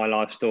my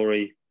life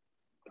story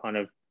kind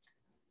of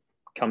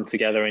come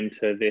together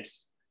into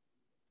this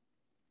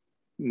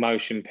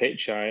motion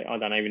picture. I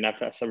don't even know if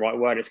that's the right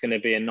word. It's going to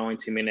be a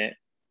 90-minute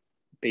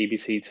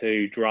BBC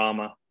Two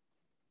drama,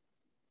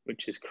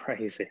 which is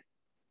crazy.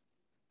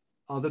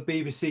 Are the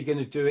BBC going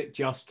to do it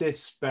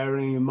justice,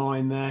 bearing in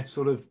mind their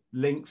sort of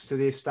links to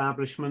the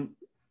establishment?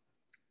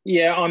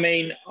 Yeah, I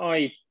mean,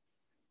 I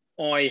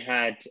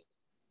had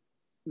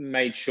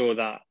made sure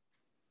that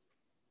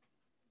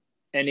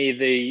any of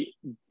the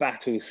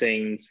battle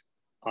scenes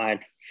I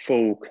had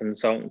full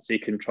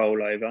consultancy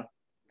control over,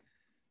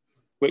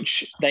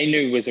 which they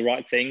knew was the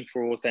right thing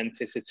for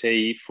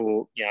authenticity,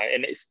 and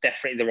it's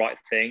definitely the right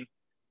thing.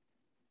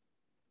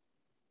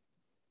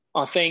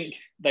 I think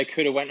they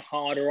could have went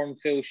harder on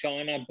Phil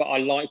Shiner, but I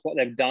like what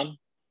they've done,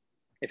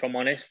 if I'm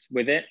honest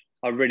with it.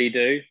 I really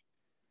do.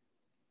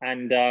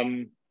 And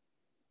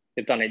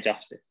they've done it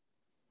justice.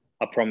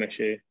 I promise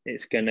you,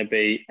 it's going to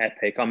be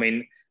epic. I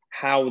mean,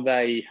 how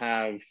they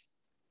have,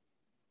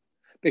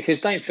 because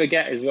don't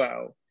forget as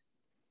well,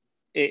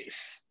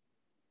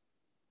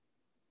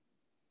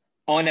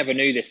 I never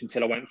knew this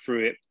until I went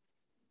through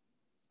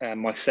it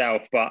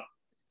myself, but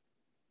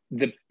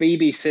the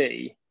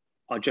BBC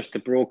are just the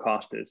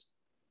broadcasters.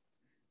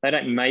 They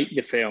don't make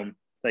the film,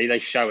 they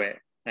show it.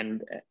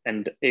 And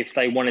if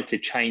they wanted to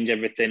change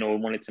everything or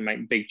wanted to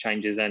make big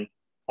changes, then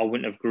I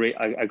wouldn't have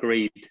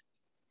agreed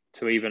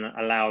to even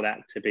allow that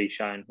to be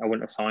shown. I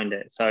wouldn't have signed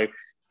it. So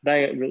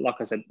they, like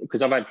I said,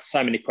 because I've had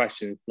so many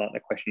questions, like the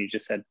question you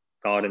just said,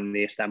 regarding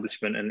the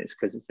establishment, and it's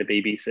because it's the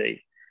BBC.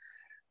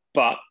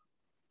 But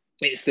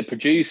it's the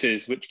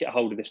producers which get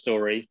hold of the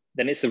story.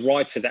 Then it's the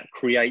writer that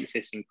creates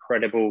this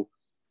incredible,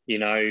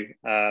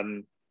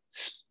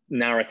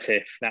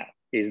 narrative that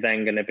is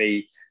then going to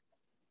be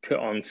put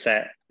on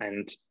set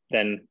and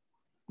then,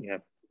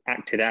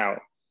 acted out.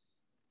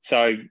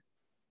 So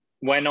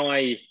when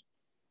I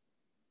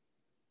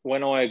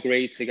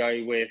agreed to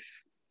go with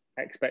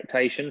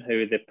Expectation,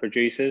 who are the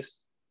producers,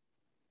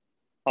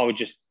 I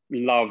just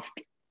loved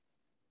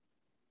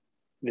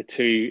the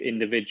two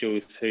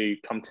individuals who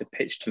come to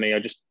pitch to me.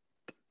 I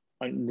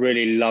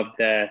really loved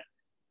their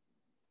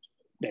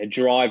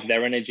drive,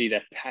 their energy,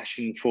 their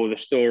passion for the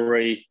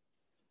story.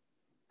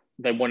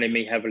 They wanted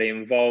me heavily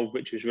involved,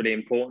 which was really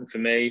important for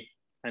me.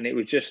 And it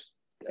was just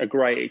a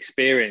great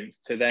experience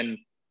to then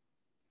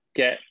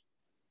get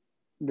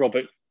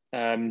Robert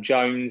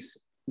Jones,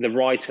 the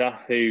writer,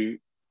 who,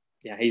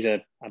 he's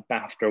a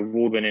BAFTA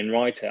award-winning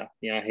writer.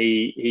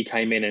 He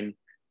came in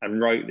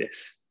and wrote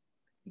this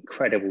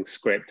incredible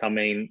script. I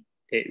mean,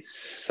 it's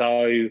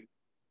so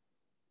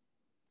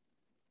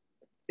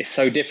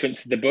different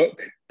to the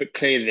book, but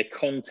clearly the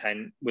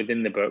content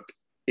within the book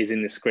is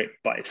in the script,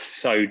 but it's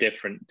so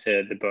different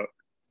to the book,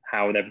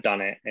 how they've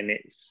done it, and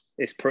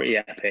it's pretty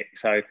epic.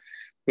 So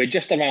we're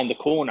just around the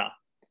corner.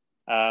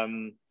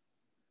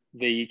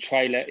 The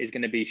trailer is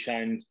going to be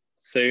shown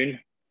soon,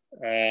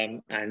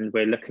 and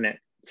we're looking at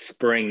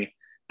spring,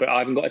 but I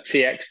haven't got a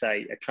TX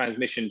date, a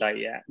transmission date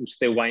yet. I'm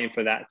still waiting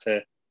for that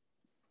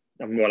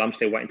I'm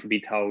still waiting to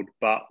be told,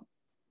 but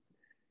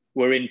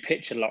we're in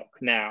picture lock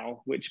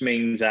now, which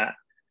means that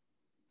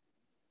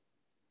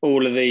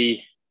all of the,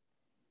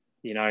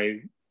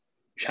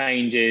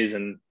 changes,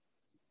 and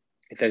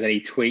if there's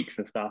any tweaks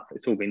and stuff,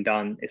 it's all been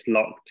done, it's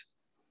locked.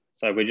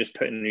 So we're just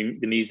putting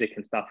the music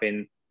and stuff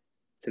in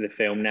to the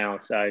film now.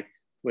 So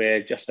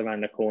we're just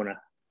around the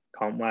corner.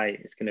 Can't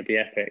wait. It's going to be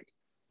epic.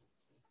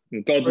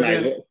 And God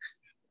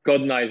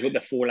knows what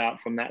the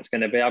fallout from that's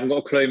going to be. I haven't got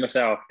a clue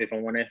myself, if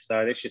I'm honest.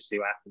 So let's just see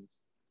what happens.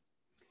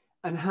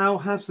 And how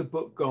has the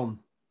book gone?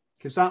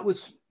 Because that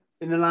was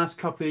in the last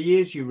couple of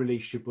years you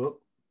released your book.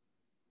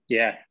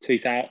 Yeah,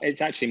 2000.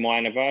 It's actually my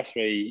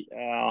anniversary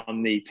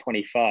on the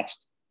 21st.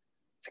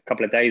 It's a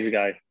couple of days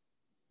ago.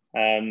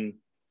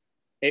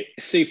 It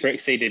super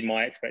exceeded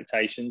my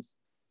expectations.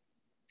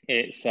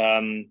 It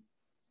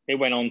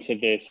went on to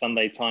the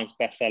Sunday Times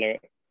bestseller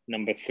at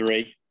number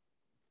 3.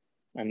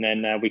 And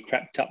then we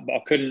crept up, but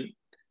I couldn't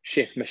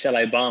shift Michelle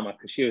Obama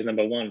because she was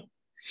number 1.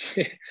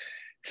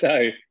 So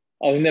I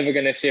was never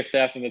going to shift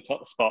her from the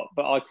top spot,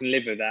 but I can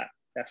live with that.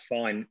 That's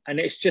fine. And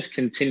it's just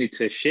continued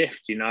to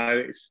shift,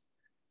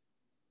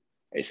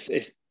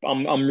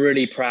 I'm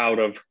really proud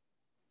of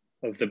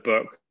the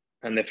book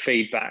and the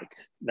feedback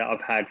that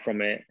I've had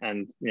from it,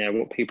 and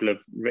what people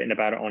have written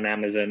about it on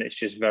Amazon. It's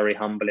just very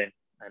humbling,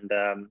 and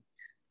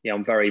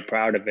I'm very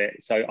proud of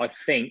it. So I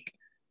think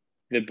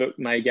the book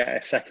may get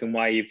a second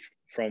wave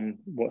from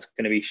what's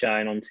going to be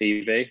shown on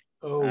TV.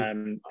 Oh,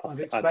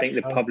 I think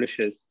the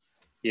publishers,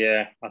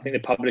 I think the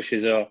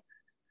publishers are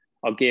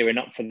gearing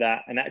up for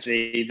that, and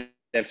actually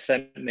they've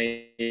sent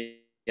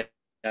me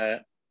a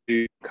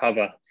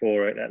cover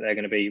for it that they're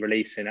going to be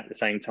releasing at the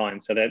same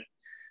time. So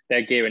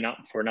they're gearing up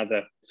for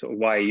another sort of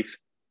wave.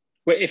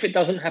 Well, if it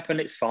doesn't happen,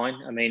 it's fine.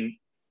 I mean,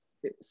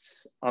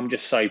 I'm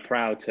just so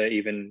proud to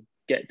even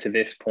get to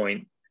this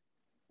point.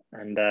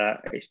 And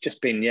it's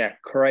just been,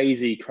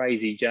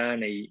 crazy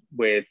journey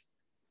with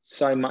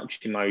so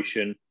much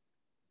emotion,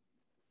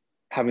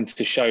 having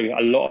to show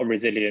a lot of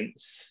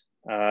resilience,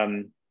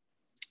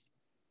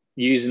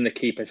 using the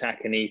keep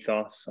attacking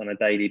ethos on a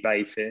daily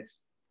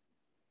basis,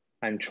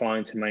 and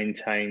trying to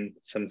maintain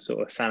some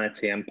sort of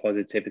sanity and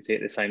positivity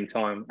at the same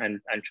time, and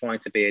trying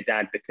to be a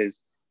dad,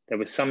 because there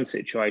were some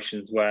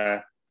situations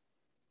where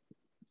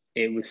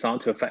it was starting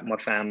to affect my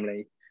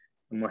family,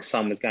 and my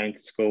son was going to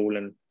school,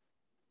 and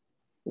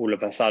all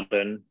of a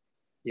sudden,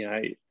 you know,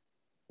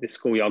 the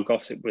schoolyard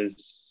gossip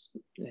was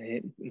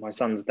my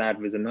son's dad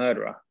was a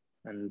murderer,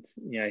 and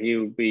you know, he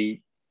would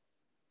be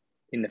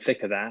in the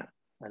thick of that,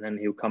 and then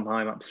he'll come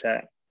home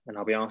upset, and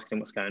I'll be asking him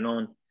what's going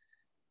on,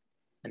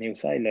 and he'll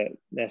say, "Look,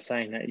 they're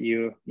saying that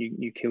you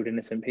killed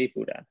innocent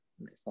people, Dad."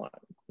 And it's like,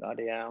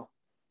 bloody hell,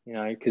 you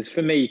know. Because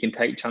for me, you can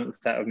take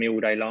chunks out of me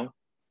all day long.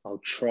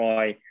 I'll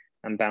try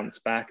and bounce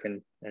back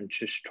and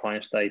just try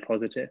and stay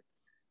positive.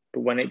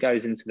 But when it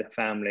goes into the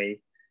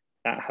family,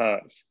 that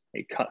hurts.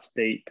 It cuts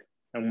deep.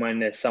 And when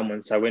there's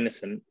someone so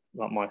innocent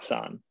like my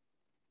son,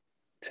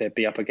 to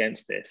be up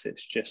against this,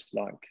 it's just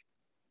like,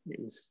 it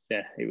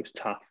was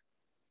tough,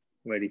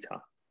 really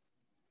tough.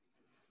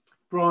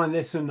 Brian,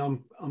 listen,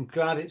 I'm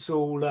glad it's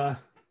all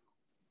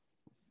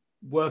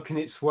working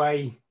its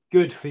way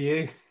good for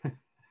you.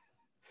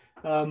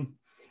 I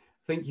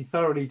think you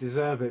thoroughly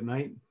deserve it,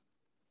 mate.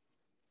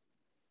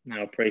 No,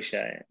 I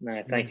appreciate it.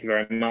 No, thank you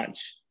very much.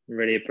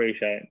 Really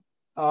appreciate it.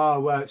 Oh,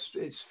 well,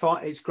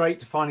 it's great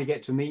to finally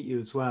get to meet you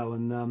as well,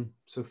 and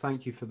so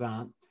thank you for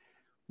that.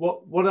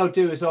 What I'll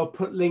do is I'll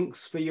put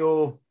links for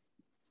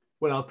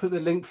I'll put the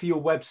link for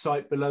your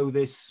website below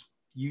this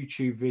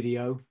YouTube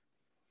video,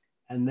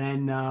 and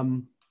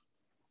then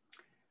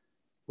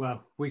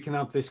well, we can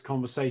have this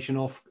conversation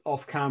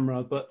off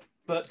camera, but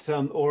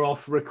or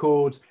off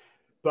record.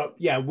 But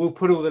yeah, we'll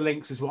put all the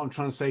links, is what I'm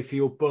trying to say, for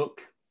your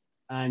book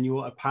and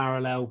your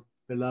Apparel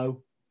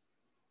below.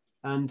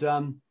 And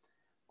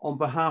on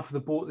behalf of the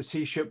Bought the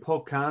T-Shirt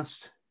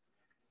podcast,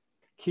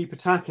 keep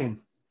attacking.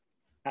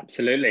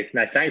 Absolutely.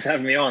 No, thanks for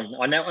having me on.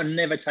 I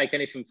never take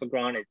anything for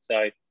granted,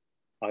 so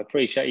I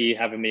appreciate you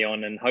having me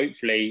on, and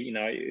hopefully, you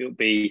know, it'll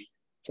be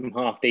some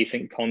half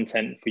decent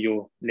content for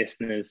your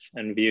listeners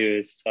and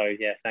viewers. So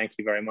yeah, thank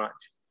you very much.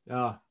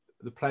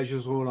 The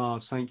pleasure's all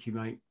ours. Thank you,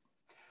 mate.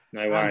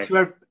 No worries.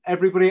 And to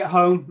everybody at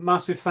home,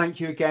 massive thank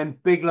you again.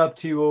 Big love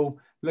to you all.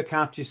 Look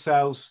after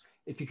yourselves.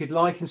 If you could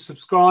like and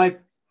subscribe.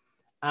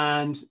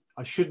 And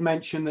I should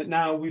mention that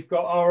now we've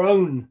got our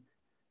own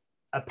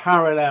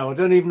apparel. I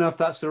don't even know if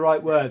that's the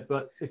right word,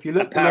 but if you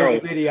look below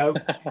the video,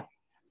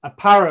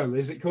 apparel,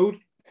 is it called?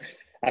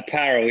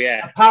 Apparel,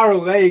 yeah.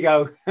 Apparel, there you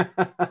go.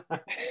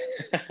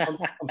 I'm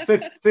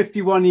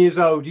 51 years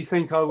old. You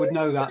think I would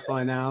know that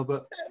by now,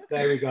 but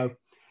there we go.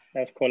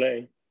 That's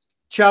quality.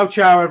 Ciao,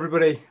 ciao,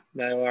 everybody.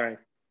 No worries.